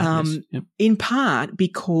 We are, yes. Yep. In part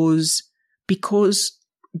because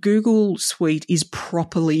Google Suite is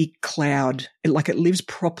properly cloud, like it lives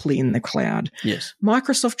properly in the cloud. Yes.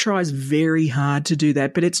 Microsoft tries very hard to do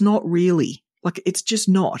that, but it's not really. Like, it's just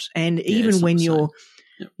not. And even when you're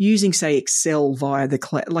using, say, Excel via the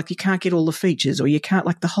cloud, like you can't get all the features, or you can't,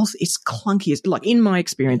 like the whole, it's clunky as, like in my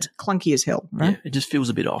experience, clunky as hell, right? Yeah, it just feels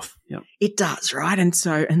a bit off. Yeah. It does, right? And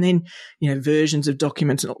so, and then, versions of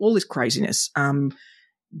documents and all this craziness.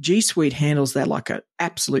 G Suite handles that like an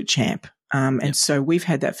absolute champ. And so we've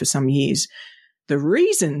had that for some years. The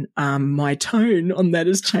reason my tone on that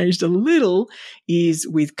has changed a little is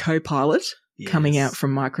with Copilot coming out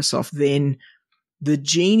from Microsoft, then the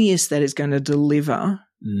genius that is going to deliver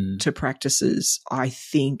to practices, I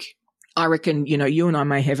reckon, you and I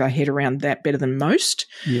may have our head around that better than most.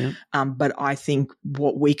 Yeah. But I think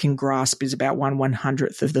what we can grasp is about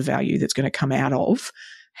 1/100th of the value that's going to come out of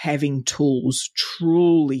having tools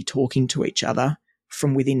truly talking to each other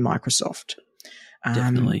from within Microsoft.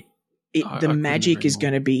 Definitely. The magic is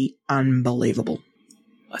going to be unbelievable.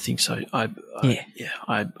 I think so. I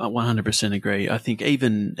 100% agree. I think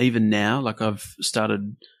even now, like I've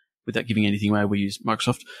started, without giving anything away, we use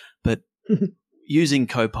Microsoft, but using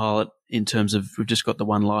Copilot in terms of, we've just got the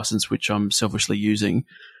one license, which I'm selfishly using.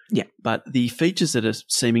 Yeah. But the features that are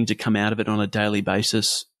seeming to come out of it on a daily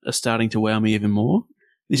basis are starting to wow me even more.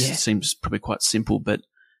 This seems probably quite simple, but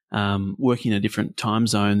working in a different time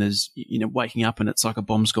zone, there's, waking up and it's like a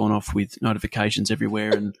bomb's gone off with notifications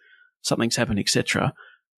everywhere and something's happened, etc.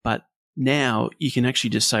 But now you can actually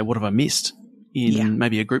just say, what have I missed in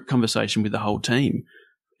maybe a group conversation with the whole team?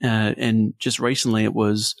 And just recently it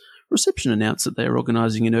was reception announced that they were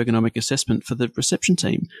organising an ergonomic assessment for the reception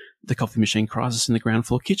team. The coffee machine crisis in the ground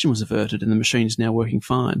floor kitchen was averted and the machine is now working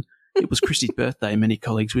fine. It was Christy's birthday. Many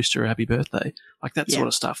colleagues wished her a happy birthday. Like that sort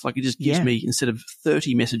of stuff. Like it just gives me, instead of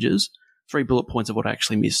 30 messages, 3 bullet points of what I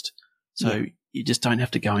actually missed. So you just don't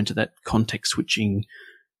have to go into that context switching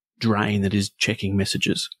drain that is checking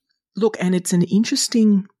messages. Look, and it's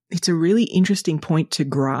a really interesting point to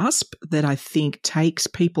grasp that I think takes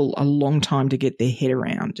people a long time to get their head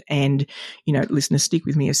around. And, listeners, stick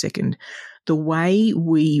with me a second. The way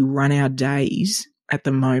we run our days at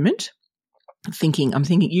the moment, I'm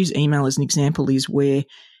thinking, use email as an example, is where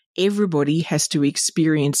everybody has to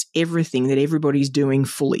experience everything that everybody's doing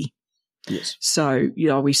fully. Yes. So,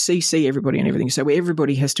 we CC everybody and everything. So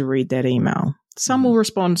everybody has to read that email. Some will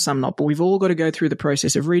respond, some not, but we've all got to go through the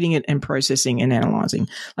process of reading it and processing and analyzing.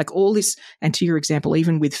 Like all this, and to your example,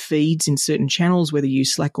 even with feeds in certain channels, whether you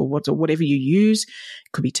use Slack or whatever you use,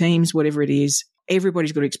 it could be Teams, whatever it is,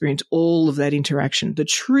 everybody's got to experience all of that interaction. The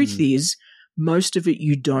truth is, most of it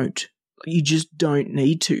you don't. You just don't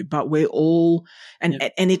need to, but we're all, and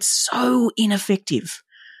it's so ineffective,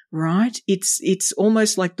 right? It's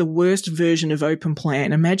almost like the worst version of open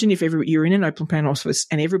plan. Imagine if you're in an open plan office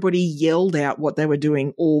and everybody yelled out what they were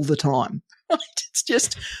doing all the time. Right? It's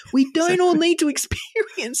just, we don't all need to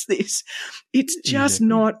experience this. It's just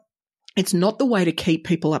it's not the way to keep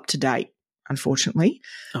people up to date. Unfortunately,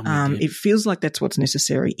 it feels like that's what's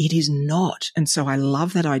necessary. It is not. And so I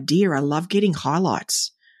love that idea. I love getting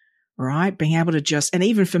highlights. Right? Being able to and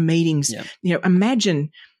even for meetings, imagine,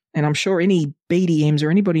 and I'm sure any BDMs or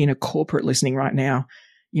anybody in a corporate listening right now,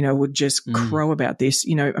 would just crow about this.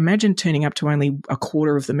 Imagine turning up to only a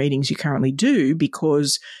quarter of the meetings you currently do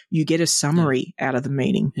because you get a summary out of the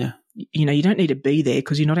meeting. Yeah. You don't need to be there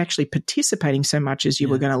because you're not actually participating so much as you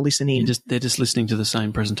were going to listen in. They're just listening to the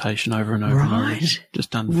same presentation over and over and over again, just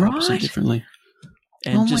done 5% differently.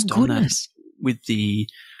 And just on that, with the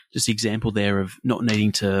example there of not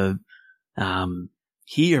needing to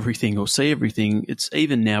hear everything or see everything, it's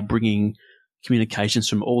even now bringing communications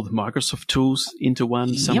from all the Microsoft tools into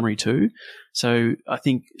one summary too. So I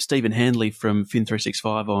think Stephen Handley from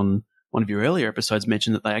Fin365 on one of your earlier episodes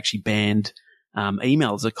mentioned that they actually banned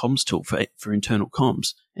email as a comms tool for internal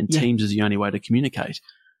comms, and Teams is the only way to communicate.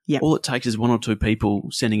 Yep. All it takes is 1 or 2 people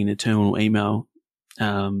sending an internal email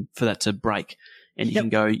for that to break, and you can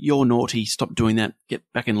go, "You're naughty, stop doing that, get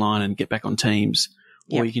back in line and get back on Teams."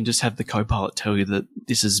 Or you can just have the Copilot tell you that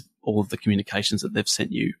this is all of the communications that they've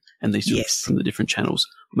sent you, and these are from the different channels.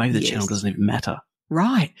 Maybe the channel doesn't even matter.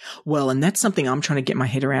 Right. Well, and that's something I'm trying to get my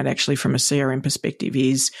head around actually from a CRM perspective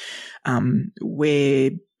is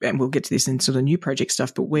where, and we'll get to this in sort of new project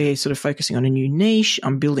stuff, but we're sort of focusing on a new niche.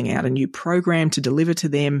 I'm building out a new program to deliver to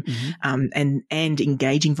them and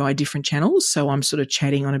engaging via different channels. So I'm sort of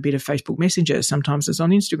chatting on a bit of Facebook Messenger. Sometimes it's on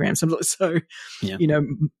Instagram. So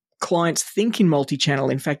clients think in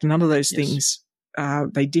multi-channel. In fact, none of those things,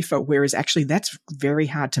 they differ, whereas actually that's very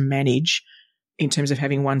hard to manage in terms of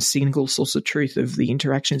having one single source of truth of the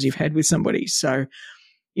interactions you've had with somebody. So,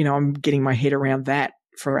 I'm getting my head around that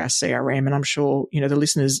for our CRM, and I'm sure, the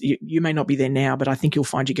listeners, you may not be there now, but I think you'll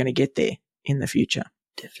find you're going to get there in the future.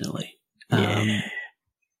 Definitely. I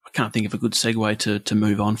can't think of a good segue to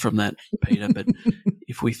move on from that, Peter, but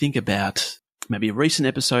if we think about maybe a recent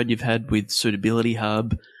episode you've had with Suitability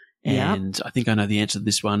Hub, and I think I know the answer to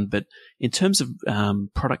this one, but in terms of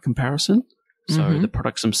product comparison, so the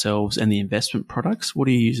products themselves and the investment products, what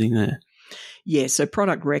are you using there? Yeah, so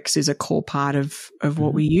Product Rex is a core part of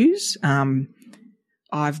what we use.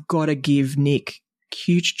 I've got to give Nick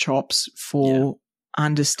huge chops for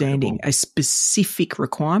understanding a specific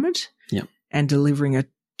requirement and delivering a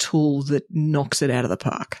tool that knocks it out of the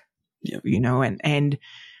park. And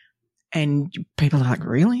people are like,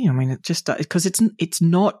 really? I mean, it just because it's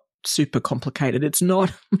not super complicated. It's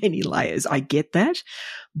not many layers. I get that,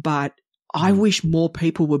 but I wish more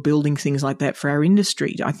people were building things like that for our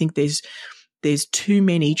industry. I think there's too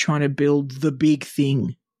many trying to build the big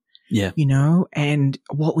thing. Yeah. And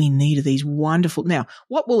what we need are these wonderful. Now,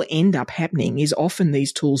 what will end up happening is often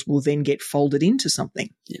these tools will then get folded into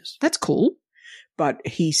something. Yes. That's cool. But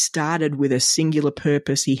he started with a singular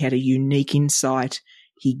purpose. He had a unique insight.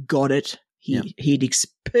 He got it. He'd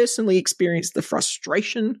personally experienced the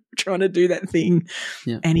frustration trying to do that thing,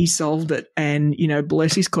 and he solved it. And,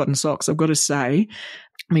 bless his cotton socks, I've got to say,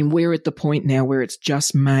 I mean, we're at the point now where it's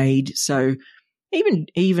just made. So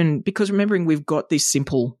even because remembering we've got this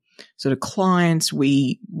simple sort of clients,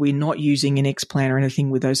 we're not using an Xplan or anything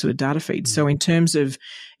with those sort of data feeds. So in terms of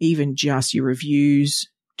even just your reviews,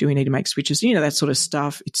 do we need to make switches? That sort of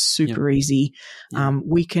stuff. It's super easy.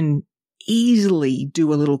 We can easily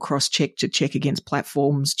do a little cross-check to check against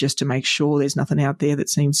platforms just to make sure there's nothing out there that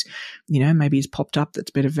seems, maybe has popped up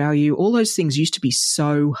that's better value. All those things used to be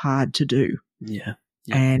so hard to do. Yeah.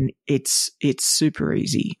 And it's super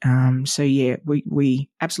easy. So yeah, we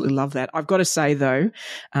absolutely love that. I've got to say though,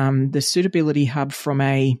 the Suitability Hub from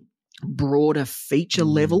a broader feature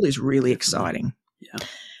level is really exciting. Yeah.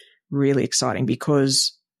 Really exciting,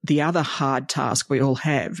 because the other hard task we all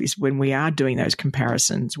have is when we are doing those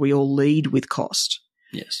comparisons, we all lead with cost.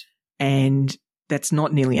 Yes. And that's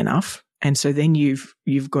not nearly enough. And so then you've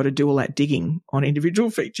got to do all that digging on individual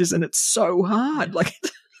features, and it's so hard. Like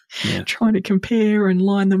trying to compare and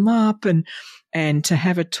line them up, and to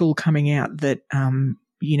have a tool coming out that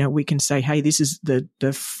we can say, hey, this is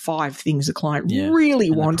the 5 things the client really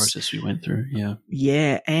wants. The process we went through. Yeah.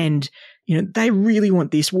 Yeah. And they really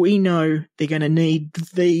want this. We know they're going to need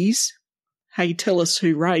these. Hey, tell us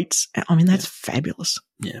who rates. I mean, that's fabulous.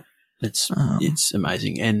 Yeah. It's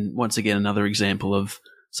amazing. And once again, another example of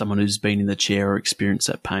someone who's been in the chair or experienced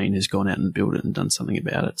that pain has gone out and built it and done something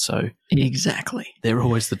about it. So exactly, they're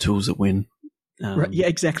always the tools that win. Right. Yeah,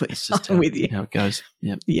 exactly. It's just I'm with you. How it goes.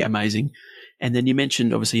 Yeah. Yeah. Amazing. And then you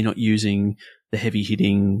mentioned obviously you're not using the heavy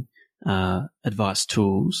hitting advice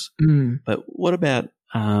tools, but what about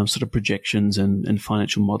sort of projections and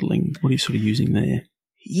financial modelling? What are you sort of using there?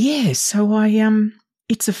 Yeah, so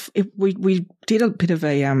we did a bit of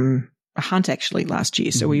a hunt actually last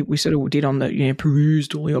year. So we sort of did on the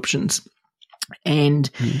perused all the options, and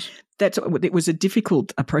it was a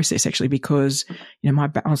difficult process actually, because my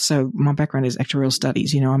background is actuarial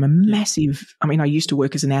studies. I'm a massive. I mean, I used to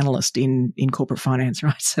work as an analyst in corporate finance,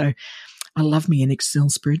 right? So I love me an Excel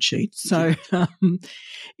spreadsheet. So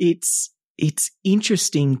it's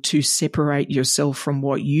interesting to separate yourself from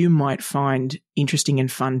what you might find interesting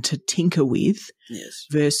and fun to tinker with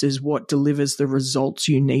versus what delivers the results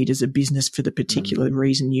you need as a business for the particular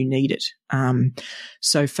reason you need it.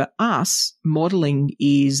 So for us, modeling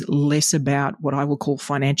is less about what I will call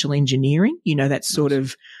financial engineering, that sort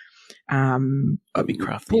of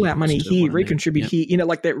pull out money here, recontribute here,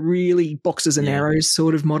 like that really boxes and arrows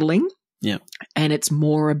sort of modeling. Yeah. And it's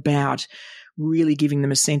more about really giving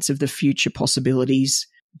them a sense of the future possibilities.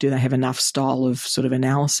 Do they have enough style of sort of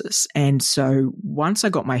analysis? And so once I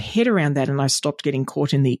got my head around that and I stopped getting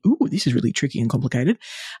caught in the, this is really tricky and complicated,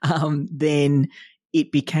 then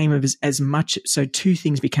it became as much. So 2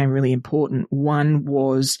 things became really important. One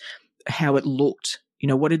was how it looked.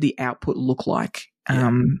 What did the output look like?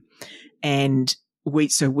 And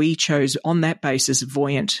we chose on that basis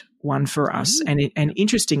Voyant one for us. And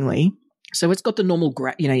interestingly, so it's got the normal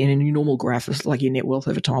graph, in a normal graph, it's like your net wealth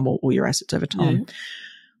over time or your assets over time. Yeah.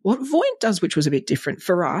 What Voyant does, which was a bit different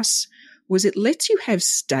for us, was it lets you have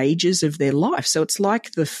stages of their life. So it's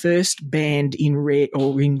like the first band in red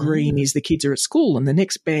or in green is the kids are at school, and the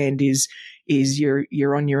next band is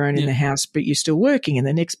you're on your own in the house, but you're still working, and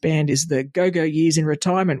the next band is the go-go years in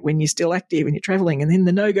retirement when you're still active and you're traveling, and then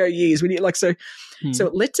the no-go years when you're like so. So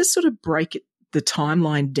it lets us sort of break the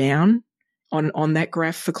timeline down on that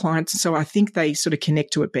graph for clients. So I think they sort of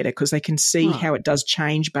connect to it better because they can see how it does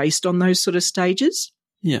change based on those sort of stages.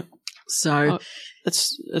 Yeah. So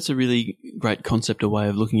that's a really great concept, a way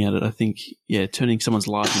of looking at it. I think, turning someone's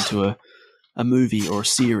life into a movie or a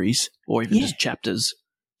series or even just chapters.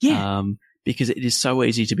 Yeah. Because it is so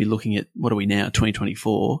easy to be looking at, what are we now,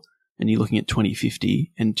 2024, and you're looking at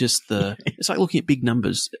 2050, and just it's like looking at big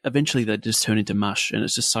numbers. Eventually they just turn into mush, and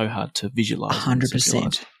it's just so hard to visualize.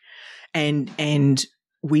 100%. And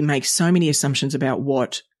we make so many assumptions about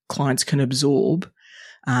what clients can absorb.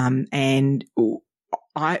 And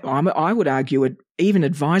I would argue even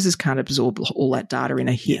advisors can't absorb all that data in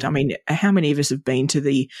a hit. Yeah. I mean, how many of us have been to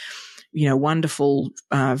the, wonderful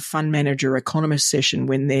fund manager economist session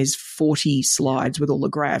when there's 40 slides with all the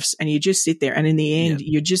graphs, and you just sit there and in the end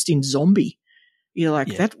you're just in zombie. You're like,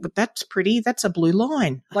 that's pretty. That's a blue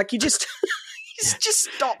line. Like you just just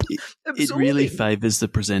stop absorbing. It really favours the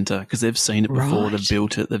presenter because they've seen it before, they've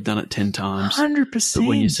built it, they've done it 10 times. 100%. But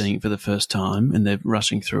when you're seeing it for the first time and they're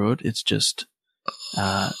rushing through it, it's just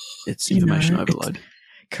it's information overload.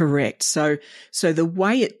 Correct. So the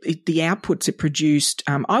way the outputs it produced,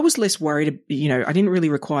 I was less worried. I didn't really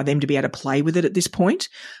require them to be able to play with it at this point,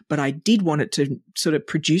 but I did want it to sort of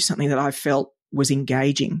produce something that I felt was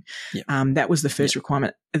engaging. Yep. That was the first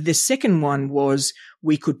requirement. The second one was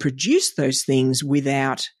we could produce those things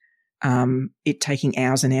without it taking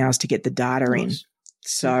hours and hours to get the data in.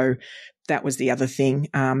 So that was the other thing.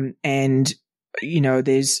 And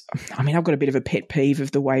I've got a bit of a pet peeve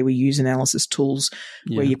of the way we use analysis tools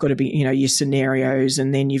where you've got to be, your scenarios,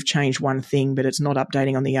 and then you've changed one thing, but it's not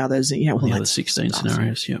updating on the others. The other 16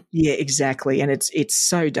 scenarios, yeah. Yeah, exactly. And it's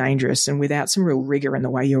so dangerous. And without some real rigor in the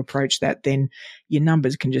way you approach that, then your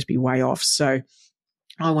numbers can just be way off. So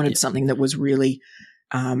I wanted something that was really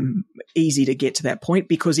easy to get to that point,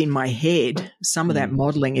 because in my head, some of that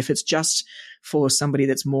modeling, if it's just for somebody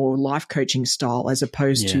that's more life coaching style as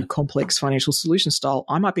opposed to complex financial solution style,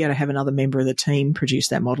 I might be able to have another member of the team produce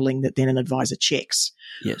that modeling that then an advisor checks,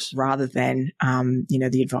 rather than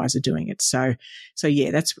the advisor doing it. So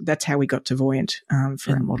yeah, that's how we got to Voyant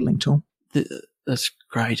for our modeling tool. That's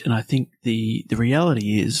great, and I think the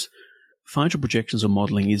reality is, financial projections or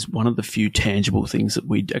modeling is one of the few tangible things that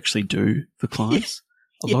we actually do for clients.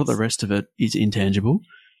 A lot of the rest of it is intangible.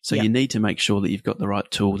 So you need to make sure that you've got the right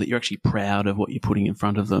tool, that you're actually proud of what you're putting in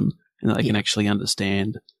front of them, and that they can actually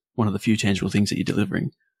understand one of the few tangible things that you're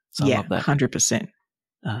delivering. So I love that. 100%.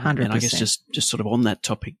 100%. And I guess just sort of on that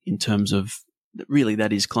topic, in terms of really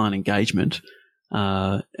that is client engagement,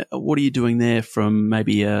 what are you doing there from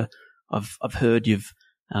maybe I've heard you've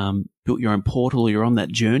built your own portal, you're on that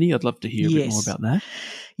journey. I'd love to hear a bit more about that.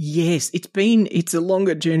 Yes, it's a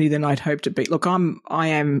longer journey than I'd hoped to be. Look, I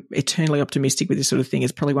am eternally optimistic with this sort of thing.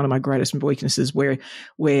 It's probably one of my greatest weaknesses where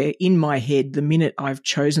in my head, the minute I've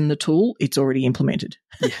chosen the tool, it's already implemented.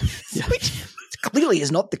 Which clearly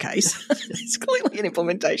is not the case. It's clearly an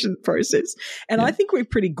implementation process. And I think we're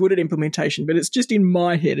pretty good at implementation, but it's just in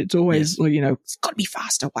my head. It's always, it's got to be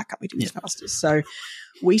faster. Why can't we do this faster? So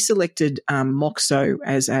we selected Moxo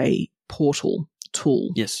as a portal tool.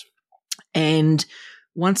 Yes. And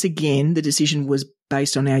once again, the decision was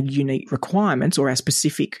based on our unique requirements or our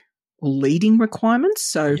specific leading requirements.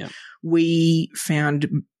 So we found,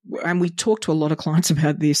 and we talked to a lot of clients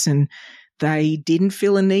about this, and they didn't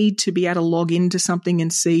feel a need to be able to log into something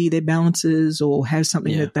and see their balances or have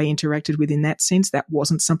something that they interacted with in that sense. That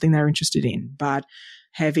wasn't something they were interested in. But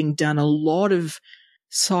having done a lot of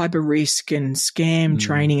cyber risk and scam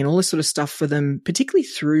training and all this sort of stuff for them, particularly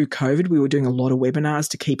through COVID, we were doing a lot of webinars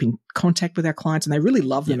to keep in contact with our clients, and they really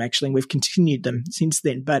love them actually, and we've continued them since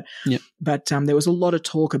then. But there was a lot of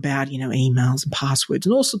talk about, emails and passwords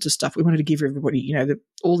and all sorts of stuff. We wanted to give everybody,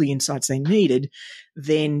 all the insights they needed.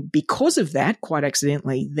 Then because of that, quite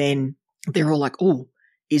accidentally, then they're all like, oh,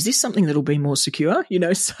 is this something that'll be more secure?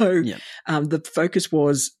 So the focus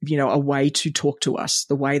was, a way to talk to us,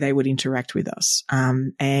 the way they would interact with us.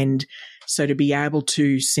 And so to be able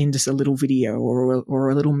to send us a little video or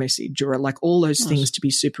a little message or like all those things to be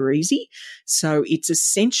super easy. So it's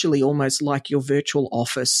essentially almost like your virtual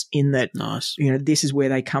office in that, this is where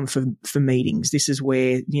they come for meetings. This is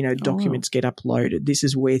where, documents get uploaded. This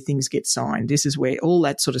is where things get signed. This is where all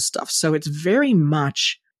that sort of stuff. So it's very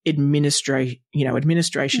much administration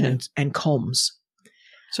and comms.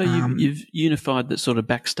 So you've unified that sort of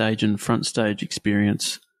backstage and front stage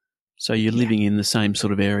experience. So you're living in the same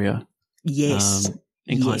sort of area. Yes.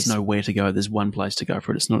 And clients know where to go. There's one place to go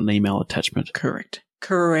for it. It's not an email attachment. Correct.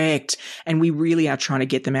 And we really are trying to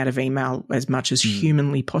get them out of email as much as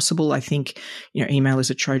humanly possible. I think, email is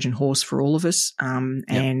a Trojan horse for all of us.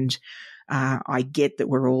 And I get that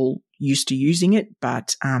we're all used to using it,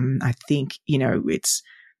 but I think,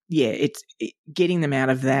 it's getting them out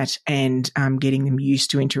of that and getting them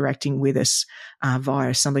used to interacting with us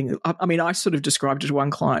via something that, I sort of described it to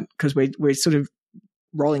one client because we're sort of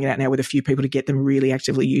rolling it out now with a few people to get them really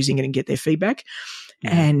actively using it and get their feedback.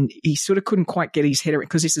 And he sort of couldn't quite get his head around,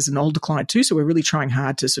 because this is an older client too, so we're really trying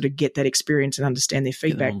hard to sort of get that experience and understand their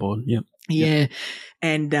feedback. Get them on board. Yeah.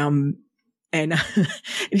 And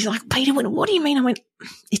he's like, Peter, what do you mean? I went,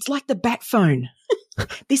 it's like the bat phone.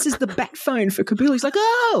 This is the bat phone for Kabul. He's like,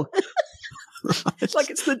 oh, it's like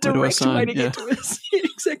it's the direct way to get to us.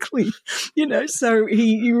 Exactly. So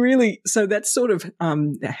he really, so that's sort of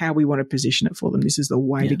how we want to position it for them. This is the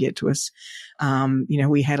way to get to us.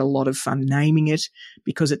 We had a lot of fun naming it,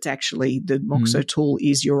 because it's actually, the Moxo tool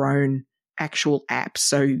is your own actual app.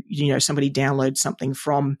 So, somebody downloads something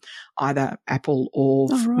from either Apple or,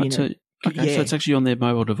 so it's actually on their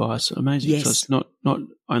mobile device. Amazing. Yes. So it's not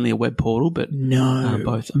only a web portal, but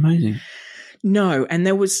both. Amazing. No, and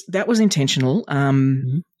that was intentional.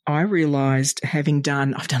 I realized I've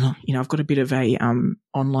got a bit of a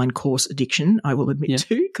online course addiction, I will admit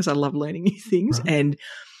to, because I love learning new things. Right. And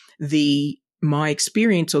my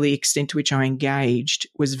experience, or the extent to which I engaged,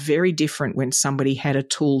 was very different when somebody had a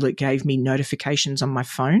tool that gave me notifications on my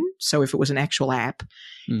phone. So if it was an actual app,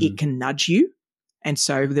 it can nudge you. And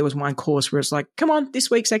so there was one course where it's like, come on,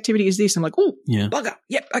 this week's activity is this. I'm like, oh, bugger.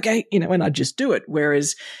 Yep. Okay. And I just do it.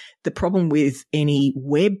 Whereas the problem with any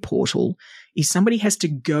web portal is somebody has to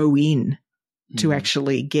go in to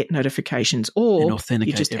actually get notifications, or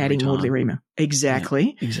you're just adding more to their email.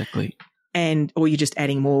 Exactly. Yeah, exactly. Or you're just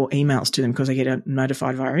adding more emails to them because they get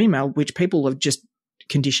notified via email, which people have just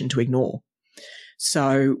conditioned to ignore.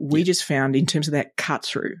 So we just found, in terms of that cut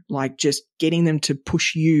through, like just getting them to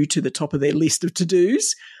push you to the top of their list of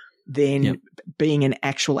to-dos, then being an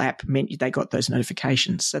actual app meant they got those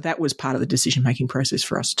notifications. So that was part of the decision-making process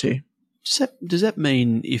for us too. Does that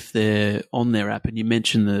mean if they're on their app, and you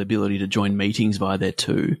mentioned the ability to join meetings via there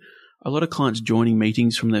too, a lot of clients joining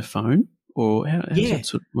meetings from their phone? Or how does that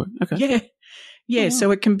sort of work? Okay. Yeah,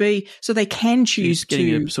 so it can be, so they can choose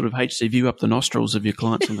getting a sort of HC view up the nostrils of your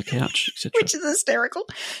clients on the couch, etc. Which is hysterical.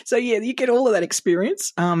 So you get all of that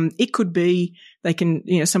experience. It could be they can,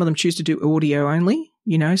 some of them choose to do audio only,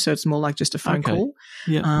 so it's more like just a phone call.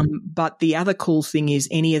 Yeah. But the other cool thing is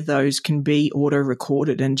any of those can be auto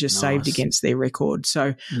recorded and just saved against their record.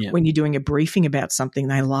 So when you're doing a briefing about something,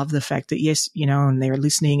 they love the fact that yes, and they're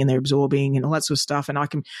listening and they're absorbing and all that sort of stuff. And I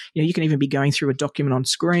can, you can even be going through a document on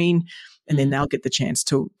screen, and then they'll get the chance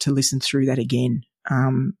to listen through that again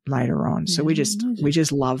later on. So we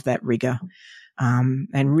just love that rigor,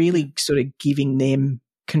 and really sort of giving them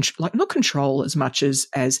not control as much as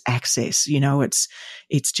access.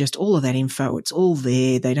 It's just all of that info. It's all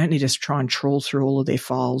there. They don't need to try and trawl through all of their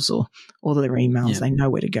files or all of their emails. They know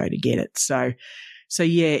where to go to get it. So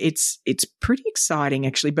yeah, it's pretty exciting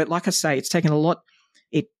actually. But like I say, it's taken a lot.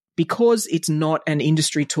 Because it's not an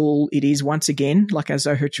industry tool, it is once again like our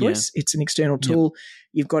Zoho choice. Yeah. It's an external tool.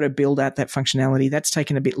 You've got to build out that functionality. That's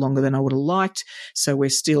taken a bit longer than I would have liked. So we're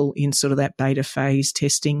still in sort of that beta phase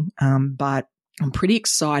testing. But I'm pretty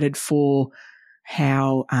excited for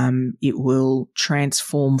how it will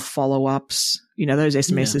transform follow-ups. Those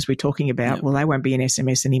SMSs we're talking about, well, they won't be an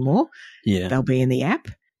SMS anymore. Yeah. They'll be in the app.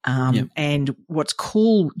 And what's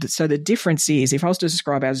cool, so the difference is, if I was to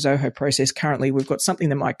describe our Zoho process currently, we've got something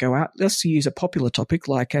that might go out. Let's use a popular topic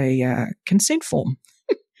like a consent form,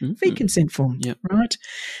 fee consent form, right?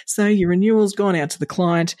 So your renewal's gone out to the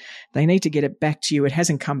client. They need to get it back to you. It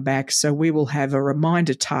hasn't come back. So we will have a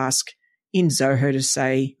reminder task in Zoho to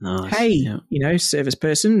say, hey, service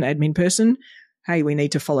person, admin person, hey, we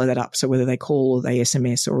need to follow that up. So whether they call or they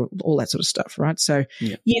SMS or all that sort of stuff, right? So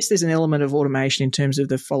yes, there's an element of automation in terms of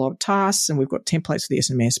the follow-up tasks, and we've got templates for the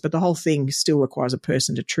SMS, but the whole thing still requires a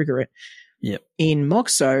person to trigger it. Yep. In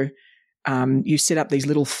Moxo, you set up these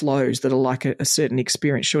little flows that are like a certain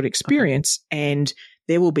experience, short experience, and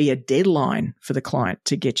there will be a deadline for the client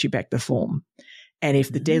to get you back the form. And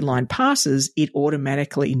if the deadline passes, it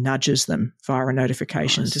automatically nudges them via a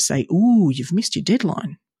notification to say, ooh, you've missed your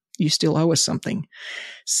deadline. You still owe us something.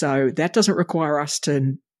 So that doesn't require us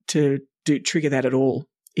to trigger that at all.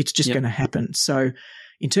 It's just going to happen. So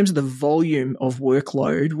in terms of the volume of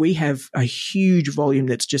workload, we have a huge volume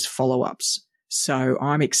that's just follow-ups. So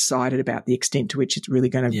I'm excited about the extent to which it's really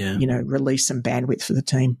going to, release some bandwidth for the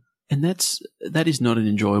team. And that is not an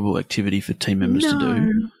enjoyable activity for team members to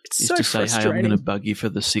do. It's so to say, hey, I'm going to bug you for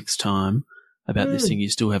the 6th time about this thing you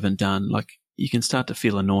still haven't done. Like, you can start to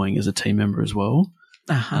feel annoying as a team member as well.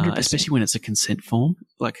 100%. Especially when it's a consent form.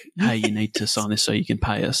 Like, hey, you need to sign this so you can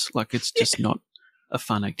pay us. Like, it's just not a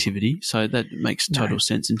fun activity. So that makes total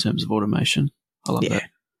sense in terms of automation. I love that.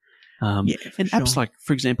 And apps like,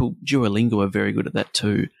 for example, Duolingo are very good at that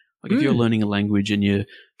too. Like, if you're learning a language and you're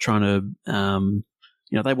trying to,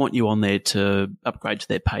 they want you on there to upgrade to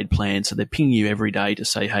their paid plan. So they're pinging you every day to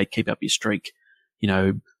say, hey, keep up your streak,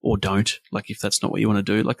 or don't. Like, if that's not what you want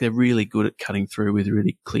to do. Like, they're really good at cutting through with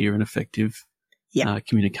really clear and effective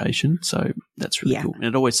communication. So that's really cool. And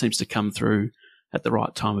it always seems to come through at the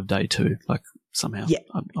right time of day too. Like, somehow. Yeah,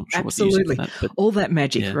 I'm sure absolutely. What that, all that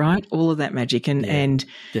magic, right? All of that magic. And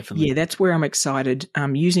definitely. That's where I'm excited.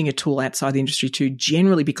 Using a tool outside the industry too,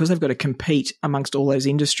 generally because they've got to compete amongst all those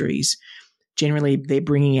industries, generally they're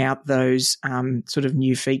bringing out those sort of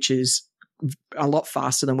new features a lot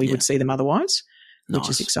faster than we would see them otherwise, which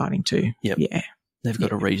is exciting too. Yep. Yeah. They've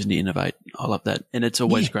got a reason to innovate. I love that. And it's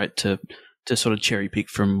always great to sort of cherry pick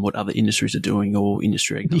from what other industries are doing or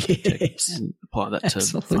industry agnostic tech and apply that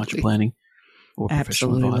to financial planning or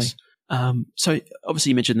professional advice. So obviously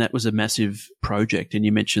you mentioned that was a massive project, and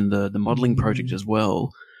you mentioned the modelling project as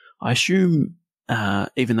well. I assume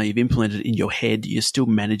even though you've implemented it in your head, you're still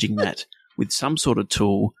managing that with some sort of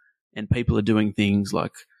tool, and people are doing things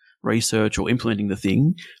like research or implementing the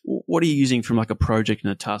thing. What are you using from like a project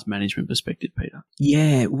and a task management perspective, Peter?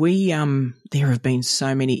 Yeah, we there have been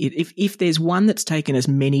so many. If there's one that's taken as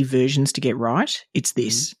many versions to get right, it's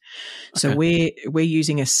this. So Okay. we're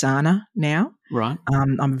using Asana now. Right.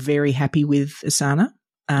 I'm very happy with Asana.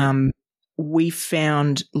 We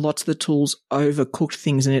found lots of the tools overcooked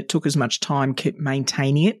things, and it took as much time kept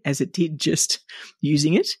maintaining it as it did just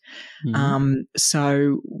using it.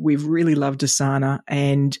 So we've really loved Asana,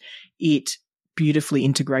 and it beautifully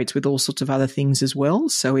integrates with all sorts of other things as well.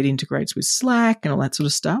 So it integrates with Slack and all that sort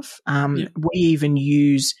of stuff. We even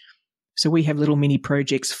use, so we have little mini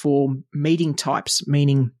projects for meeting types,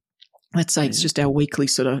 meaning let's say it's just our weekly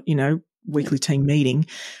sort of, weekly team meeting.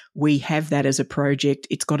 We have that as a project.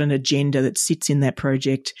 It's got an agenda that sits in that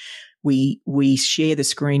project. We share the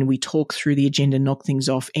screen. We talk through the agenda, knock things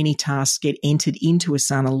off. Any tasks get entered into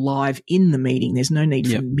Asana live in the meeting. There's no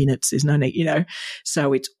need for minutes. There's no need,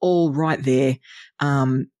 so it's all right there.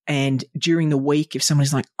 And during the week, if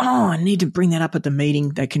somebody's like, oh, I need to bring that up at the meeting,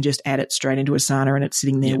 they can just add it straight into Asana and it's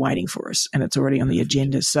sitting there waiting for us and it's already on the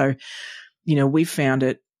agenda. So, we've found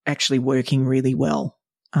it actually working really well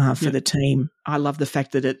for the team. I love the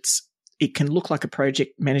fact that it can look like a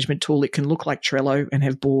project management tool. It can look like Trello and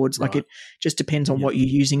have boards. Right. Like it just depends on what you're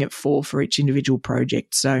using it for each individual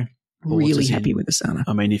project. So really happy with Asana.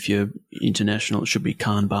 I mean, if you're international, it should be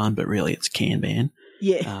Kanban, but really it's Kanban.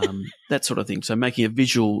 Yeah. That sort of thing. So making a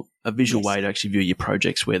visual way to actually view your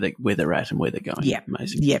projects, where they're at and where they're going. Yeah.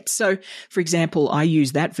 Amazing. Yep. So for example, I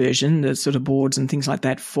use that version, the sort of boards and things like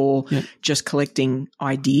that for just collecting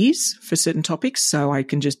ideas for certain topics. So I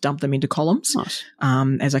can just dump them into columns. Nice.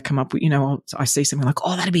 As I come up with, I see something like,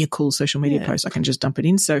 oh, that'd be a cool social media post. I can just dump it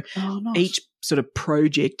in. So nice. Each sort of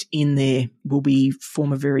project in there will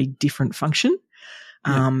form a very different function.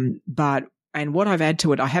 And what I've added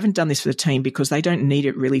to it, I haven't done this for the team because they don't need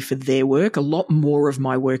it really for their work. A lot more of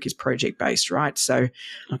my work is project-based, right? So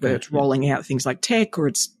whether it's rolling out things like tech or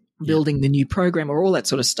it's building the new program or all that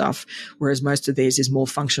sort of stuff, whereas most of theirs is more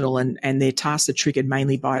functional and their tasks are triggered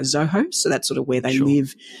mainly by Zoho. So that's sort of where they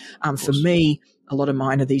live. For me, a lot of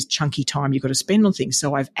mine are these chunky time you've got to spend on things.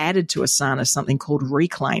 So I've added to Asana something called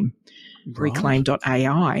Reclaim,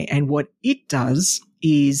 reclaim.ai. And what it does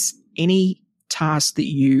is any task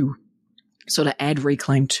that you sort of add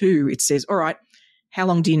Reclaim to, it says, all right, how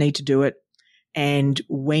long do you need to do it? And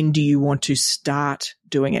when do you want to start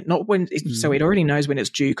doing it? Not when, so it already knows when it's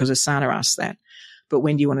due because Asana asks that, but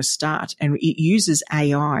when do you want to start? And it uses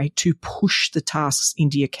AI to push the tasks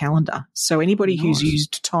into your calendar. So anybody who's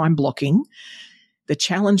used time blocking, the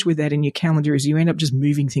challenge with that in your calendar is you end up just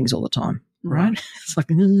moving things all the time, right? It's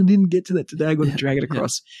like, I didn't get to that today. I got to drag it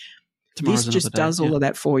across. This just does all of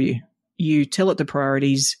that for you. You tell it the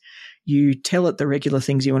priorities, you tell it the regular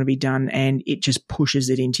things you want to be done, and it just pushes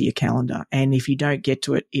it into your calendar. And if you don't get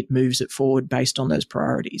to it, it moves it forward based on those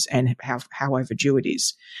priorities and how overdue it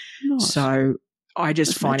is. Nice. So I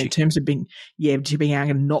just find in terms of being able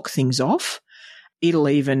to knock things off, it'll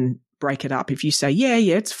even break it up. If you say,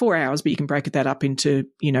 it's 4 hours, but you can break that up into,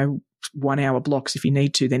 1 hour blocks if you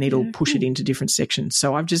need to, then it'll push it into different sections.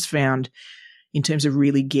 So I've just found in terms of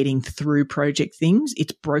really getting through project things,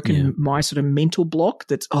 it's broken my sort of mental block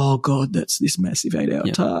that's, oh God, that's this massive 8-hour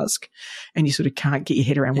task. And you sort of can't get your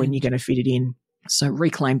head around when you're going to fit it in. So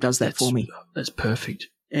Reclaim does that for me. That's perfect.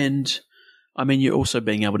 And I mean, you're also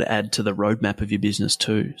being able to add to the roadmap of your business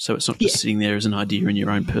too. So it's not just sitting there as an idea in your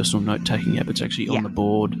own personal note-taking app. It's actually on the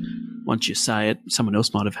board. Once you say it, someone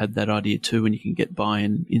else might have had that idea too, and you can get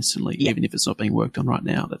buy-in instantly, even if it's not being worked on right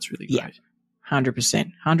now. That's really great.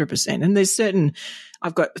 100%. And there's certain,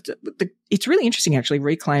 it's really interesting actually.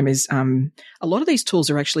 Reclaim is, a lot of these tools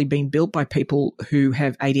are actually being built by people who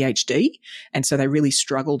have ADHD. And so they really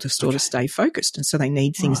struggle to sort of stay focused. And so they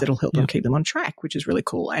need things that'll help them keep them on track, which is really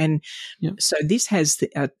cool. And so this has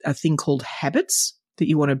a thing called habits that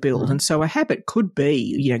you want to build. And so a habit could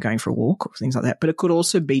be, going for a walk or things like that, but it could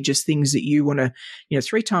also be just things that you want to,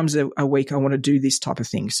 3 times a week, I want to do this type of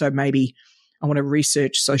thing. So maybe I want to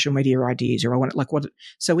research social media ideas, or I want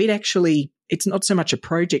so it's not so much a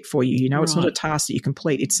project for you, it's not a task that you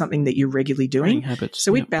complete. It's something that you're regularly doing. Habits,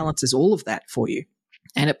 so it balances all of that for you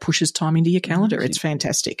and it pushes time into your calendar. It's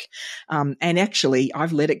fantastic. And actually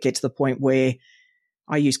I've let it get to the point where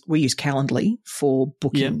we use Calendly for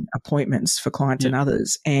booking appointments for clients and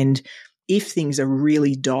others. And if things are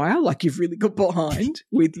really dire, like you've really got behind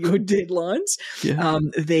with your deadlines,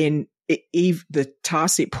 then if the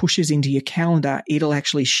task it pushes into your calendar, it'll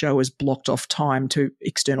actually show as blocked off time to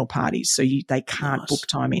external parties. So they can't book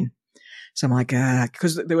time in. So I'm like,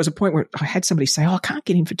 because there was a point where I had somebody say, I can't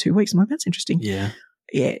get in for 2 weeks. I'm like, that's interesting. Yeah.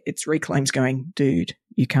 It's Reclaim's going, dude,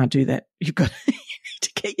 you can't do that. You've got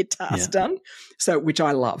to get your task done. So, which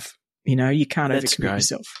I love. You know, you can't overcommit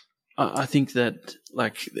yourself. I think that,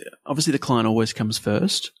 like, obviously the client always comes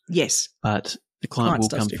first. Yes. But the client will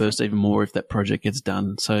come first even more if that project gets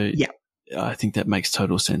done. So I think that makes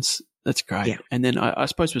total sense. That's great. Yeah. And then I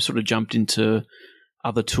suppose we've sort of jumped into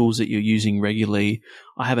other tools that you're using regularly.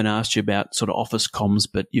 I haven't asked you about sort of office comms,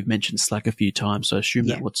 but you've mentioned Slack a few times. So I assume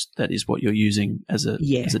that is what you're using as a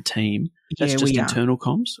team. That's just internal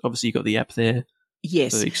comms. Obviously you've got the app there.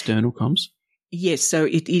 Yes. For external comms. Yes, so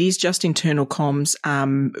it is just internal comms.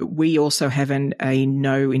 We also have a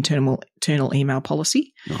no internal email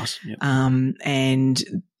policy. Nice. Yep. And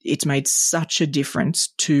it's made such a difference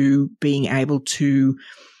to being able to,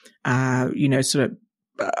 sort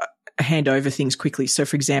of hand over things quickly. So,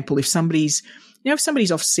 for example, if somebody's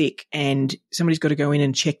off sick and somebody's got to go in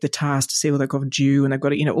and check the task to see what they've got due, and they've got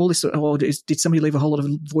to, all this, did somebody leave a whole lot of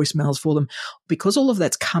voicemails for them? Because all of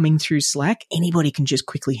that's coming through Slack, anybody can just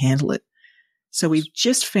quickly handle it. So we've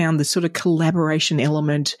just found the sort of collaboration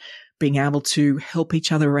element, being able to help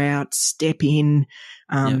each other out, step in.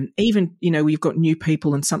 Even, we've got new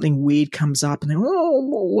people and something weird comes up and they're,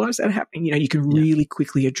 why is that happening? You can really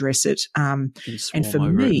quickly address it. And for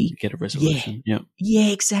me, get a resolution. Yeah,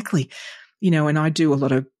 exactly. And I do a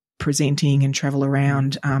lot of presenting and travel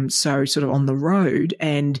around. So sort of on the road,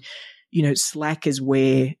 and, Slack is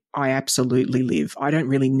where I absolutely live. I don't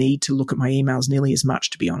really need to look at my emails nearly as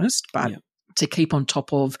much, to be honest, but to keep on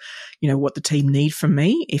top of, what the team need from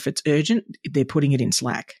me. If it's urgent, they're putting it in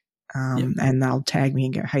Slack, and they'll tag me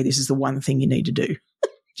and go, hey, this is the one thing you need to do.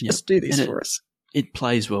 Just do this for us. It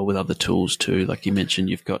plays well with other tools too. Like you mentioned,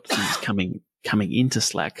 you've got things coming into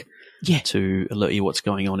Slack to alert you what's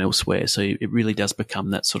going on elsewhere. So it really does become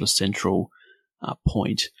that sort of central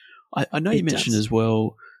point. I know you mentioned as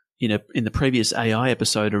well, in the previous AI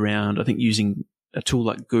episode around, I think, using a tool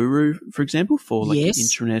like Guru, for example, for like the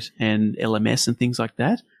intranet and LMS and things like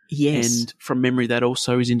that. Yes. And from memory, that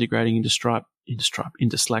also is integrating into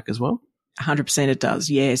Slack as well. 100% it does.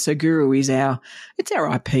 Yeah. So Guru is our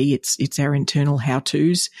IP. It's our internal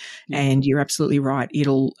how-tos. And you're absolutely right.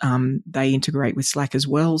 They integrate with Slack as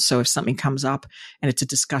well. So if something comes up and it's a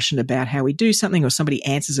discussion about how we do something, or somebody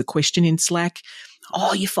answers a question in Slack,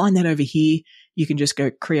 you find that over here, you can just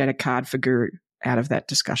go create a card for Guru out of that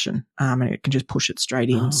discussion, and it can just push it straight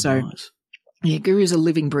in. Nice. Guru is a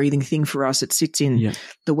living, breathing thing for us. It sits in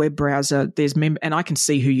the web browser. And I can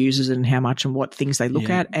see who uses it and how much and what things they look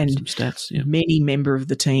at. And some stats, many member of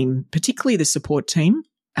the team, particularly the support team,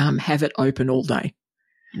 have it open all day.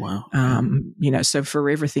 Wow. So for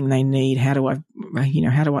everything they need, how do I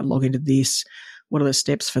log into this? What are the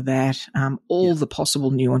steps for that? All the possible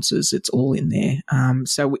nuances, it's all in there.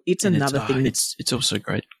 So it's another thing. It's also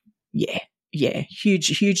great. Yeah. Yeah,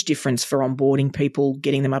 huge difference for onboarding people,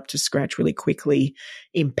 getting them up to scratch really quickly,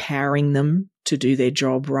 empowering them to do their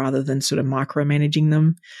job rather than sort of micromanaging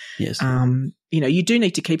them. Yes. You do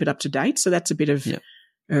need to keep it up to date, so that's a bit of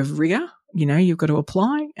rigor. You've got to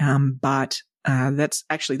apply. But that's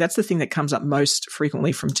the thing that comes up most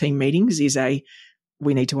frequently from team meetings is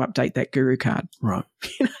we need to update that Guru card. Right.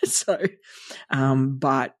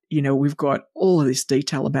 But we've got all of this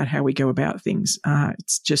detail about how we go about things.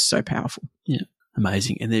 It's just so powerful. Yeah.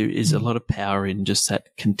 Amazing. And there is a lot of power in just that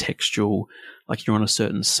contextual, like you're on a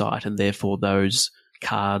certain site and therefore those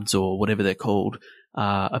cards or whatever they're called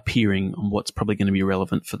are appearing on what's probably going to be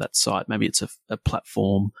relevant for that site. Maybe it's a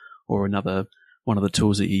platform or another one of the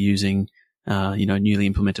tools that you're using, newly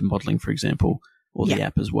implemented modeling, for example, or the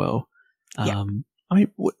app as well. I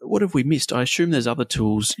mean, what have we missed? I assume there's other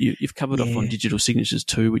tools. You've covered off on digital signatures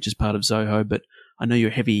too, which is part of Zoho, but I know you're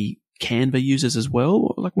heavy Canva users as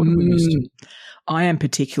well. Like, what have we missed? I am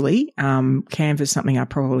particularly. Canva is something I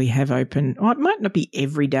probably have open. It might not be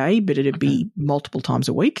every day, but it'd be multiple times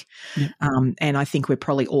a week. Yeah. And I think we're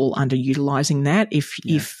probably all underutilizing that.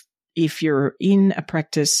 If you're in a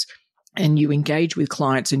practice and you engage with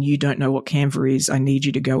clients and you don't know what Canva is, I need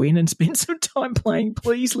you to go in and spend some time playing,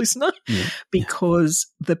 please, listener, because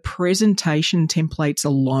the presentation templates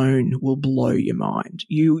alone will blow your mind.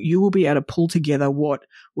 You will be able to pull together what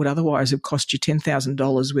would otherwise have cost you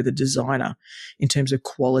 $10,000 with a designer in terms of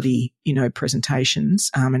quality,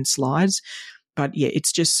 presentations and slides. But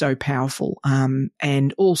it's just so powerful.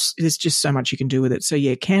 And also there's just so much you can do with it. So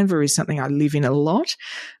Canva is something I live in a lot.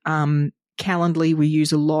 Calendly we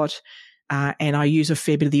use a lot, and I use a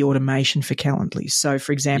fair bit of the automation for Calendly. So,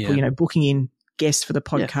 for example, booking in guests for the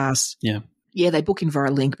podcast. Yeah, they book in via a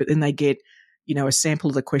link, but then they get a sample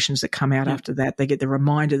of the questions that come out after that. They get the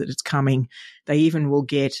reminder that it's coming. They even will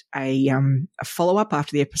get a follow-up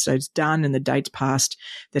after the episode's done and the date's passed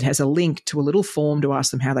that has a link to a little form to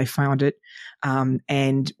ask them how they found it.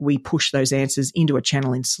 And we push those answers into a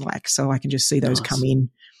channel in Slack, so I can just see those come in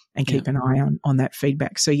and keep an eye on that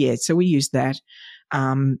feedback. So we use that.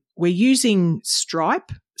 We're using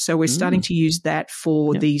Stripe, so we're starting to use that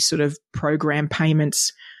for the sort of program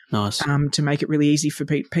payments. Nice. To make it really easy for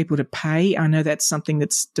people to pay. I know that's something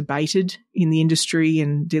that's debated in the industry,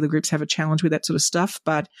 and dealer groups have a challenge with that sort of stuff.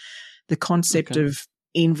 But the concept of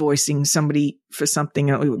invoicing somebody for something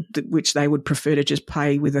which they would prefer to just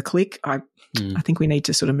pay with a click, I think we need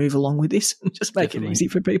to sort of move along with this and just make it easy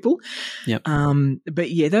for people. Yep.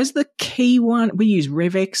 But yeah, those are the key one. We use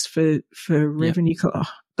RevX for revenue.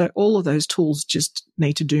 All of those tools just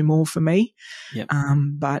need to do more for me. Yep.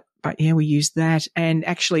 But yeah, we use that. And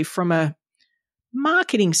actually from a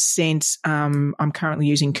marketing sense, I'm currently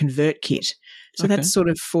using ConvertKit. So that's sort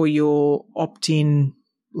of for your opt-in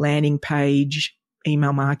landing page,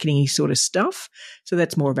 email marketing sort of stuff. So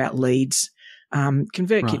that's more about leads.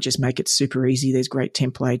 ConvertKit just make it super easy. There's great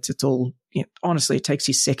templates. It's all, honestly, it takes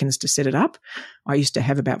you seconds to set it up. I used to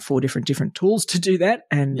have about 4 different tools to do that.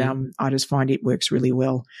 And I just find it works really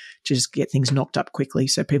well to just get things knocked up quickly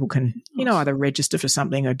so people can, either register for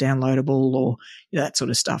something or downloadable or that sort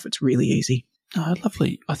of stuff. It's really easy. Oh,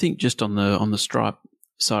 lovely. I think just on the Stripe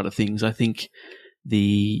side of things, I think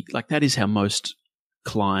that is how most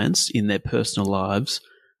clients in their personal lives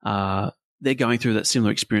they're going through that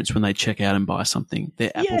similar experience when they check out and buy something. They're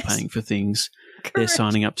Apple paying for things. Correct. They're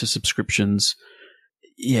signing up to subscriptions.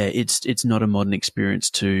 Yeah, it's not a modern experience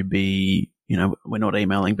to be, we're not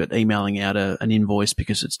emailing, but emailing out an invoice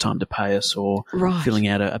because it's time to pay us, or filling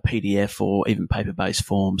out a PDF or even paper-based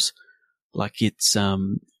forms. Like it's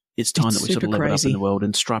time that we sort of level it up in the world,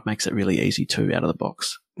 and Stripe makes it really easy too out of the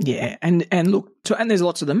box. Yeah, and look, and there's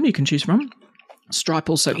lots of them you can choose from. Stripe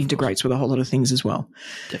also integrates with a whole lot of things as well.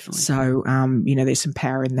 Definitely. So, there's some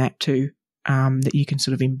power in that too, that you can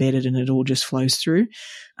sort of embed it and it all just flows through.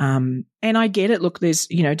 And I get it. Look, there's,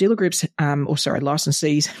 dealer groups,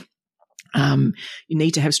 licensees, you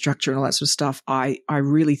need to have structure and all that sort of stuff. I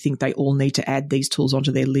really think they all need to add these tools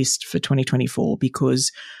onto their list for 2024,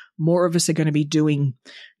 because more of us are going to be doing,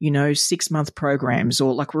 6-month programs,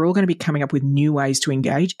 or we're all going to be coming up with new ways to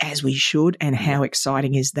engage, as we should. And how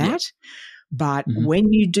exciting is that? Yeah. But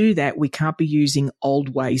when you do that, we can't be using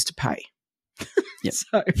old ways to pay. Yep.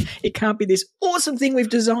 So it can't be this awesome thing we've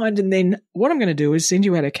designed, and then what I'm going to do is send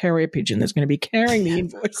you out a carrier pigeon that's going to be carrying the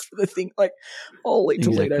invoice for the thing. Holy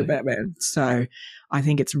Toledo, Batman. So I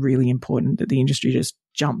think it's really important that the industry just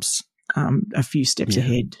jumps a few steps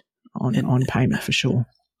ahead on payment for sure.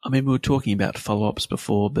 I mean, we were talking about follow-ups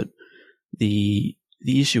before, but the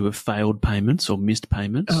issue of failed payments or missed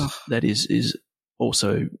payments, that is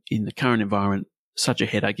also in the current environment such a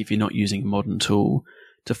headache if you're not using a modern tool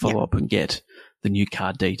to follow up and get the new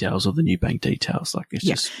card details or the new bank details.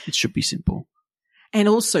 It should be simple. And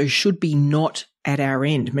also should be not at our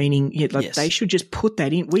end, meaning they should just put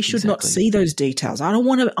that in. We should not see those details. I don't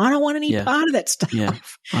want any part of that stuff. Yeah.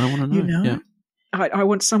 I don't want to know. Yeah. I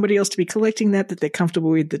want somebody else to be collecting that they're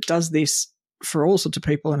comfortable with, that does this for all sorts of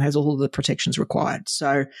people and has all of the protections required.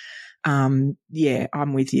 So, I'm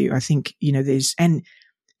with you. I think,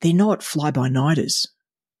 they're not fly-by-nighters,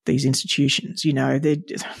 these institutions,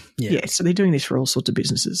 so they're doing this for all sorts of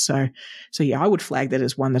businesses. So I would flag that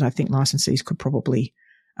as one that I think licensees could probably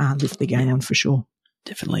lift the game on for sure.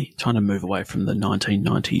 Definitely trying to move away from the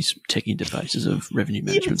 1990s tech interfaces of revenue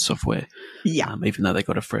management software. Yeah. Even though they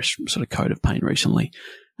got a fresh sort of coat of paint recently.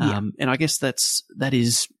 And I guess that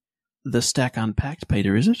is the stack unpacked,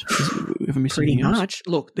 Peter, is it? Pretty much.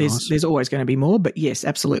 Look, there's always going to be more, but yes,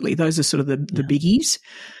 absolutely. Those are sort of the biggies.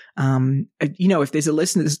 If there's a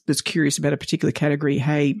listener that's curious about a particular category,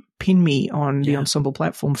 hey, pin me on the Ensemble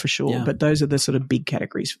platform for sure. Yeah. But those are the sort of big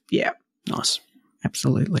categories. Yeah. Nice.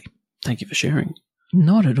 Absolutely. Thank you for sharing.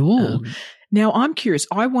 Not at all. Now, I'm curious.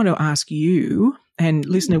 I want to ask you, and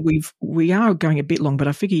listener, we are going a bit long, but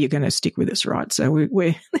I figure you're going to stick with us, right? So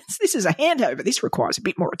this is a handover. This requires a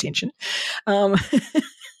bit more attention.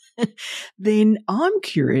 Then I'm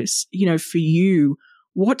curious, for you,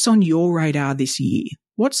 what's on your radar this year?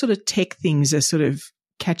 What sort of tech things are sort of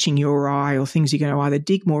catching your eye, or things you're going to either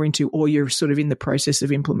dig more into or you're sort of in the process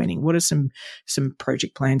of implementing? What are some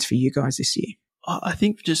project plans for you guys this year? I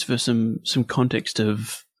think just for some context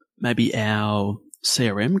of maybe our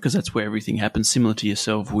CRM, because that's where everything happens, similar to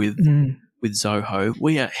yourself with Zoho,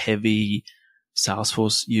 we are heavy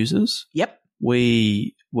Salesforce users. Yep.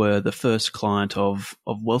 we were the first client of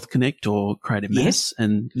Wealth Connect or Creative Mass.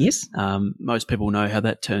 And most people know how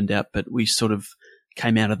that turned out, but we sort of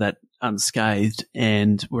came out of that unscathed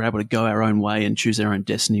and were able to go our own way and choose our own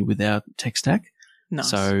destiny with our tech stack. Nice.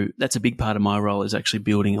 So that's a big part of my role, is actually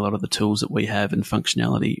building a lot of the tools that we have and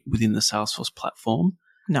functionality within the Salesforce platform.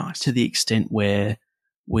 Nice. To the extent where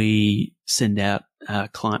we send out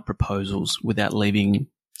client proposals without leaving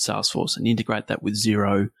Salesforce and integrate that with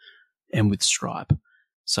Xero and with Stripe.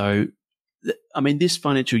 So, this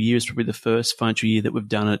financial year is probably the first financial year that we've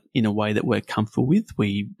done it in a way that we're comfortable with.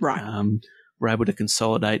 We're able to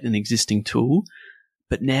consolidate an existing tool,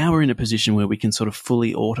 but now we're in a position where we can sort of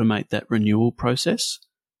fully automate that renewal process.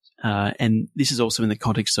 And this is also in the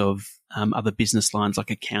context of other business lines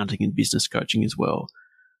like accounting and business coaching as well.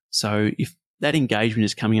 So if that engagement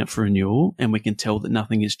is coming up for renewal and we can tell that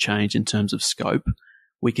nothing has changed in terms of scope,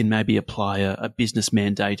 we can maybe apply a business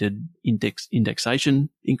mandated indexation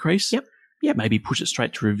increase. Yep. Maybe push it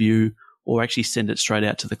straight to review or actually send it straight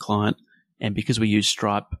out to the client. And because we use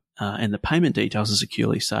Stripe and the payment details are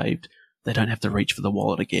securely saved, they don't have to reach for the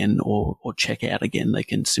wallet again or check out again. They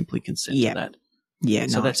can simply consent to that. Yeah.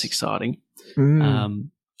 So that's exciting. We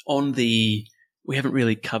haven't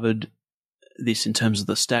really covered this in terms of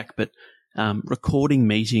the stack, but recording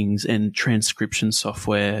meetings and transcription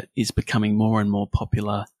software is becoming more and more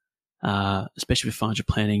popular, especially with financial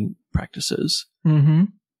planning practices. Mm-hmm.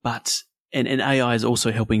 But and AI is also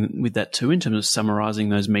helping with that too, in terms of summarizing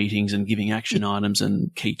those meetings and giving action items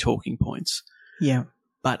and key talking points. Yeah.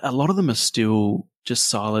 But a lot of them are still just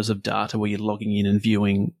silos of data where you're logging in and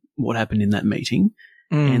viewing what happened in that meeting.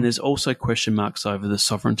 And there's also question marks over the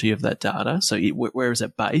sovereignty of that data. So where is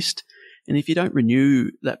that based? And if you don't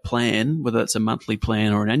renew that plan, whether it's a monthly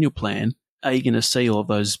plan or an annual plan, are you going to see all of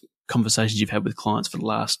those conversations you've had with clients for the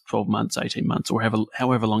last 12 months, 18 months, or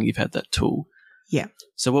however long you've had that tool? Yeah.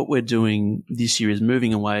 So what we're doing this year is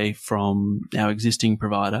moving away from our existing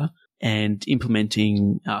provider and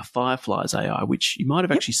implementing Firefly's AI, which you might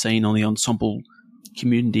have actually seen on the Ensemble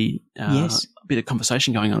community. A bit of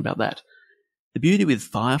conversation going on about that. The beauty with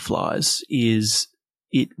Fireflies is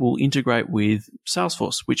it will integrate with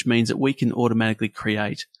Salesforce, which means that we can automatically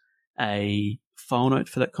create a file note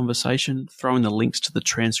for that conversation, throw in the links to the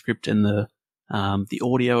transcript and the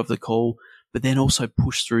audio of the call, but then also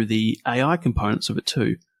push through the AI components of it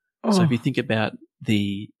too. So if you think about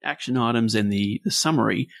the action items and the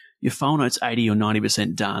summary, your file note's 80 or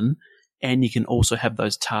 90% done, and you can also have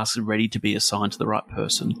those tasks ready to be assigned to the right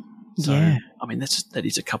person. So, that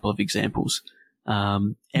is a couple of examples.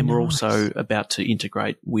 And we're also about to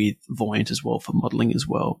integrate with Voyant as well for modeling as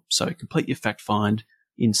well. So complete your fact find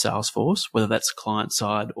in Salesforce, whether that's client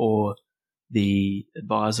side or the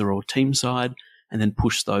advisor or team side, and then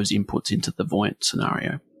push those inputs into the Voyant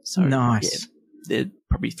scenario. So there are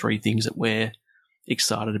probably three things that we're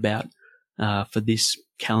excited about for this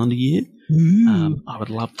calendar year. I would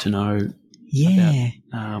love to know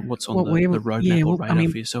about what's on the roadmap or radar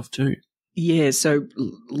for yourself too. Yeah, so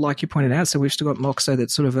like you pointed out, so we've still got Moxo,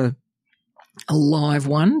 that's sort of a live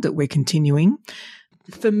one that we're continuing.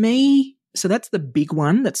 For me, so that's the big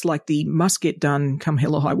one. That's like the must get done come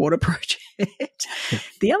hell or high water project.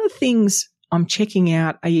 The other things I'm checking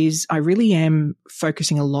out is I really am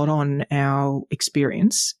focusing a lot on our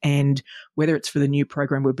experience and whether it's for the new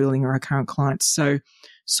program we're building or our current clients. So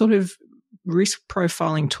sort of risk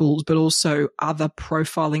profiling tools, but also other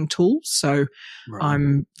profiling tools. So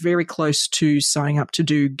I'm very close to signing up to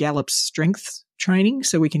do Gallup's strengths training.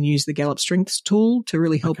 So we can use the Gallup strengths tool to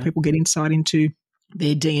really help people get insight into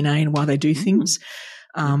their DNA and why they do things.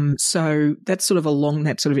 So that's sort of along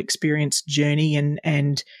that sort of experience journey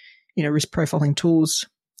and risk profiling tools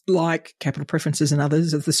like capital preferences and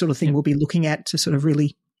others of the sort of thing we'll be looking at to sort of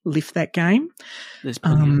really lift that game. There's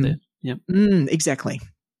plenty out there. Yep.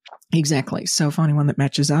 Exactly. So finding one that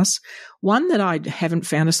matches us. One that I haven't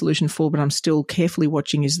found a solution for, but I'm still carefully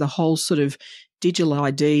watching is the whole sort of digital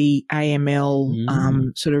ID,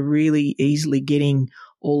 AML, sort of really easily getting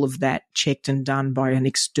all of that checked and done by an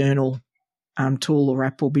external tool or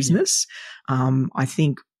app or business. I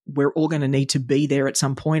think we're all going to need to be there at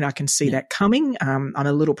some point. I can see that coming. I'm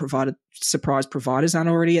a little surprised providers aren't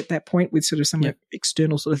already at that point with sort of some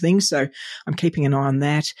external sort of things. So I'm keeping an eye on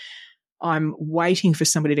that. I'm waiting for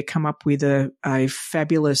somebody to come up with a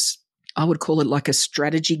fabulous, I would call it like a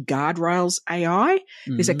strategy guardrails AI.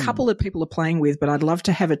 There's a couple that people are playing with, but I'd love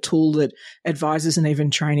to have a tool that advisors and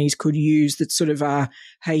even trainees could use that sort of,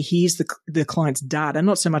 hey, here's the client's data,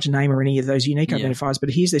 not so much name or any of those unique identifiers,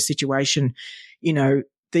 but here's their situation.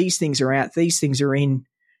 These things are out, these things are in.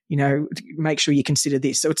 make sure you consider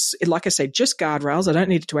this. So it's, like I said, just guardrails. I don't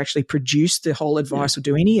need to actually produce the whole advice or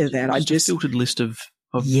do any of that. I just a filtered list of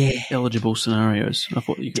eligible scenarios of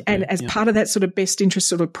what you could do. And as part of that sort of best interest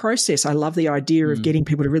sort of process, I love the idea of getting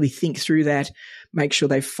people to really think through that, make sure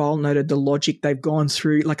they've file noted the logic they've gone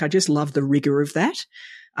through. Like, I just love the rigor of that.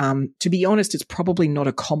 To be honest, it's probably not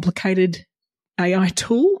a complicated AI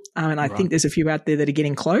tool. And I think there's a few out there that are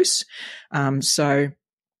getting close. So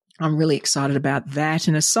I'm really excited about that.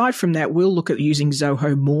 And aside from that, we'll look at using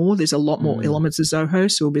Zoho more. There's a lot more elements of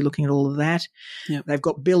Zoho, so we'll be looking at all of that. Yep. They've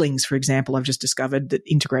got billings, for example, I've just discovered, that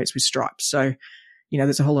integrates with Stripe. So,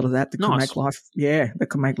 there's a whole lot of that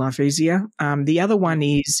could make life easier. The other one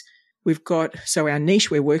is we've got, so our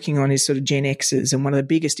niche we're working on is sort of Gen Xers, and one of the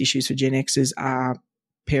biggest issues for Gen Xers are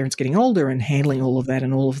parents getting older and handling all of that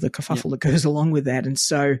and all of the kerfuffle that goes along with that. And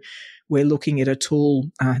so we're looking at a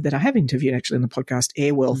tool that I have interviewed actually on the podcast,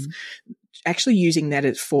 AirWealth, actually using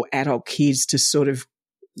that for adult kids to sort of,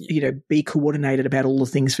 be coordinated about all the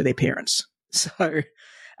things for their parents. So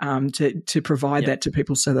to provide that to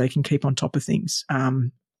people so they can keep on top of things.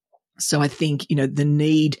 So I think, the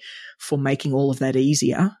need for making all of that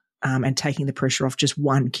easier and taking the pressure off just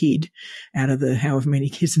one kid out of the however many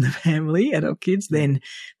kids in the family, adult kids, then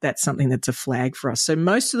that's something that's a flag for us. So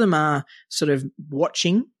most of them are sort of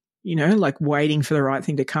watching, like waiting for the right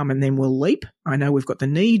thing to come, and then we'll leap. I know we've got the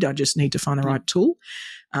need. I just need to find the right tool.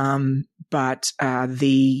 But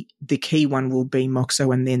the key one will be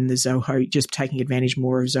Moxo, and then the Zoho, just taking advantage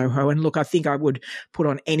more of Zoho. And look, I think I would put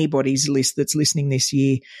on anybody's list that's listening this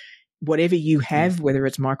year, whatever you have, whether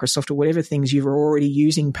it's Microsoft or whatever things you're already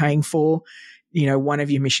using, paying for, one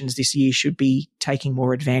of your missions this year should be taking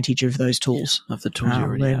more advantage of those tools. Of the tools you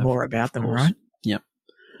already learn have. more about them, right? Yep.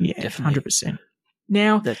 Yeah, definitely. 100%.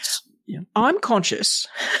 Now, I'm conscious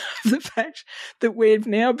of the fact that we've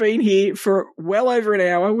now been here for well over an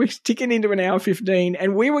hour. We're ticking into an hour 15,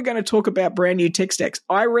 and we were going to talk about brand new tech stacks.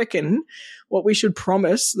 I reckon what we should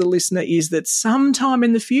promise the listener is that sometime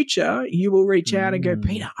in the future, you will reach out and go,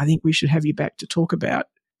 Peter, I think we should have you back to talk about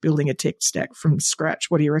building a tech stack from scratch.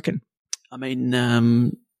 What do you reckon? I mean,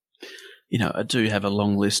 I do have a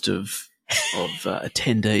long list of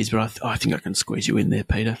attendees, but I think I can squeeze you in there,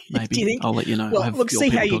 Peter. Maybe. Do you think? I'll let you know. Well, I'll have look, your see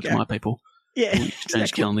people how you talk go. to my people. Yeah,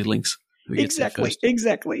 Exchange Calendly links.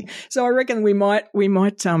 Exactly. So I reckon we might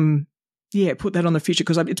put that on the future,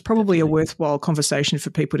 because it's probably a worthwhile conversation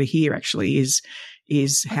for people to hear. Actually,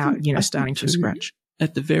 is how starting from scratch.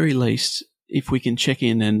 At the very least, if we can check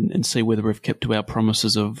in and see whether we've kept to our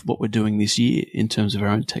promises of what we're doing this year in terms of our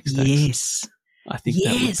own tech stacks. Yes. I think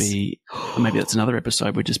that would be, maybe that's another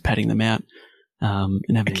episode. We're just patting them out and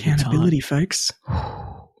having accountability, a good time. folks.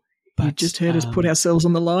 But, you just heard us put ourselves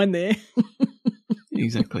on the line there.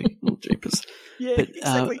 Exactly. Oh, jeepers. Yeah,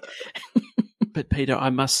 exactly. But Peter, I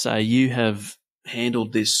must say, you have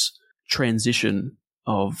handled this transition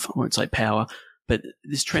of, I won't say power, but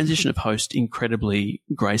this transition of host incredibly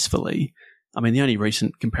gracefully. I mean, the only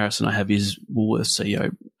recent comparison I have is Woolworths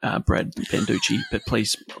CEO Brad Banducci. But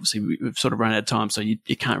please, obviously, we've sort of run out of time, so you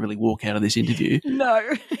can't really walk out of this interview.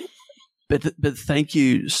 No. But thank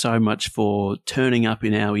you so much for turning up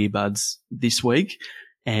in our earbuds this week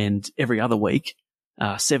and every other week,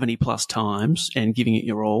 70 plus times, and giving it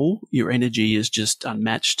your all. Your energy is just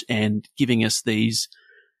unmatched, and giving us these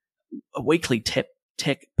weekly tech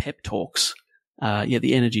pep talks.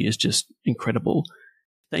 The energy is just incredible.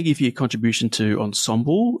 Thank you for your contribution to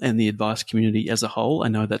Ensemble and the advice community as a whole. I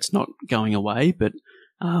know that's not going away, but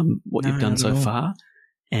what you've done so far.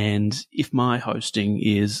 And if my hosting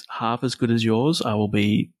is half as good as yours, I will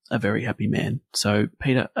be a very happy man. So,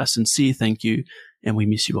 Peter, a sincere thank you, and we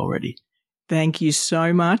miss you already. Thank you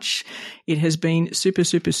so much. It has been super,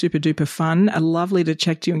 super, super duper fun. Lovely to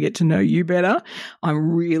chat to you and get to know you better.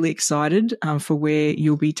 I'm really excited for where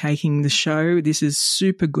you'll be taking the show. This is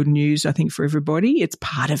super good news, I think, for everybody. It's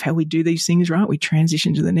part of how we do these things, right? We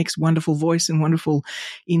transition to the next wonderful voice and wonderful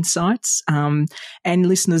insights. And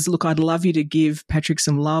listeners, look, I'd love you to give Patrick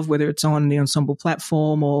some love, whether it's on the Ensemble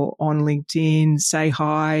platform or on LinkedIn. Say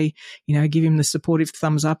hi, give him the supportive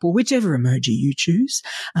thumbs up or whichever emoji you choose.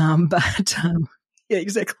 Yeah,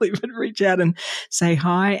 exactly. But reach out and say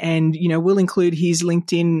hi, and we'll include his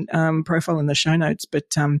LinkedIn profile in the show notes. But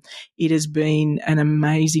it has been an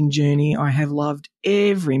amazing journey. I have loved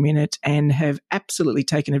every minute and have absolutely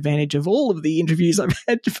taken advantage of all of the interviews I've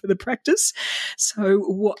had for the practice.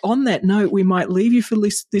 So on that note, we might leave you for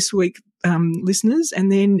this week, listeners,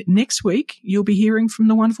 and then next week you'll be hearing from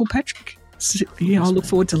the wonderful Patrick. So, I look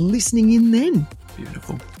forward to listening in then.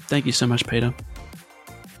 Beautiful. Thank you so much, Peter.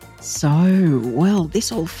 So, well,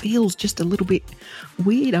 this all feels just a little bit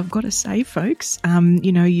weird, I've got to say, folks.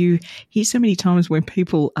 You hear so many times when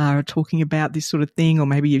people are talking about this sort of thing, or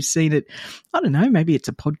maybe you've seen it, I don't know, maybe it's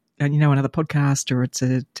another podcast, or it's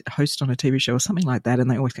a host on a TV show or something like that,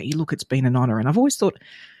 and they always go, look, it's been an honour. And I've always thought,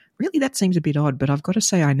 really, that seems a bit odd, but I've got to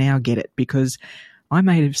say I now get it, because I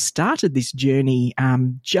may have started this journey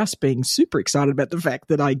just being super excited about the fact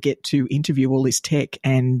that I get to interview all this tech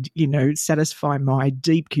and, satisfy my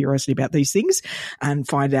deep curiosity about these things and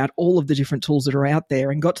find out all of the different tools that are out there,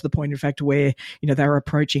 and got to the point, in fact, where, they were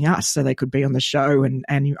approaching us so they could be on the show. And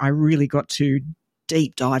I really got to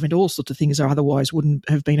deep dive into all sorts of things I otherwise wouldn't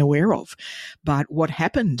have been aware of. But what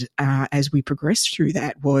happened as we progressed through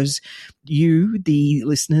that was you, the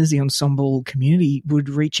listeners, the ensemble community, would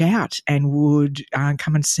reach out and would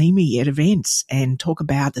come and see me at events and talk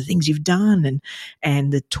about the things you've done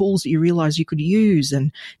and the tools that you realise you could use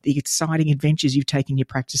and the exciting adventures you've taken your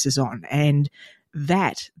practices on. And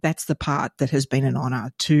that's the part that has been an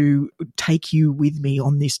honour, to take you with me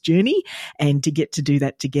on this journey and to get to do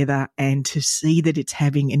that together and to see that it's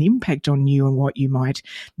having an impact on you and what you might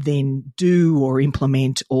then do or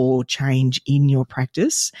implement or change in your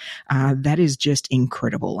practice. That is just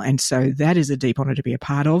incredible. And so that is a deep honour to be a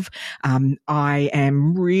part of. I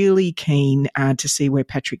am really keen to see where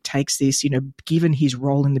Patrick takes this, given his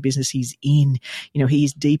role in the business he's in.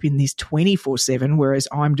 He's deep in this 24/7, whereas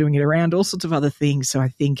I'm doing it around all sorts of other things. So I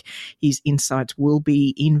think his insights will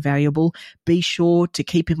be invaluable. Be sure to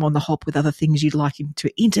keep him on the hop with other things you'd like him to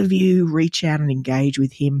interview, reach out and engage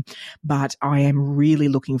with him. But I am really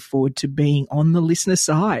looking forward to being on the listener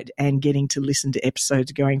side and getting to listen to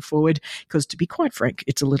episodes going forward, because to be quite frank,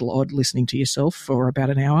 it's a little odd listening to yourself for about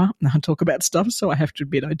an hour and talk about stuff. So I have to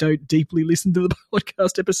admit, I don't deeply listen to the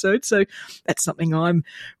podcast episode. So that's something I'm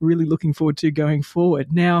really looking forward to going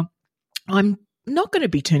forward. Now, I'm not going to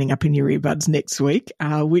be turning up in your earbuds next week,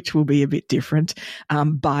 which will be a bit different,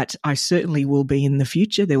 but I certainly will be in the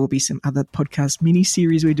future. There will be some other podcast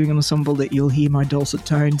mini-series we're doing on Ensemble that you'll hear my dulcet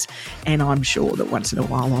tones, and I'm sure that once in a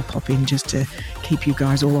while I'll pop in just to keep you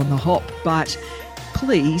guys all on the hop. But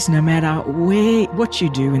please, no matter what you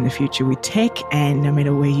do in the future with tech and no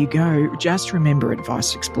matter where you go, just remember,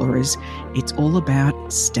 Advice Explorers, it's all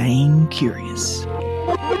about staying curious.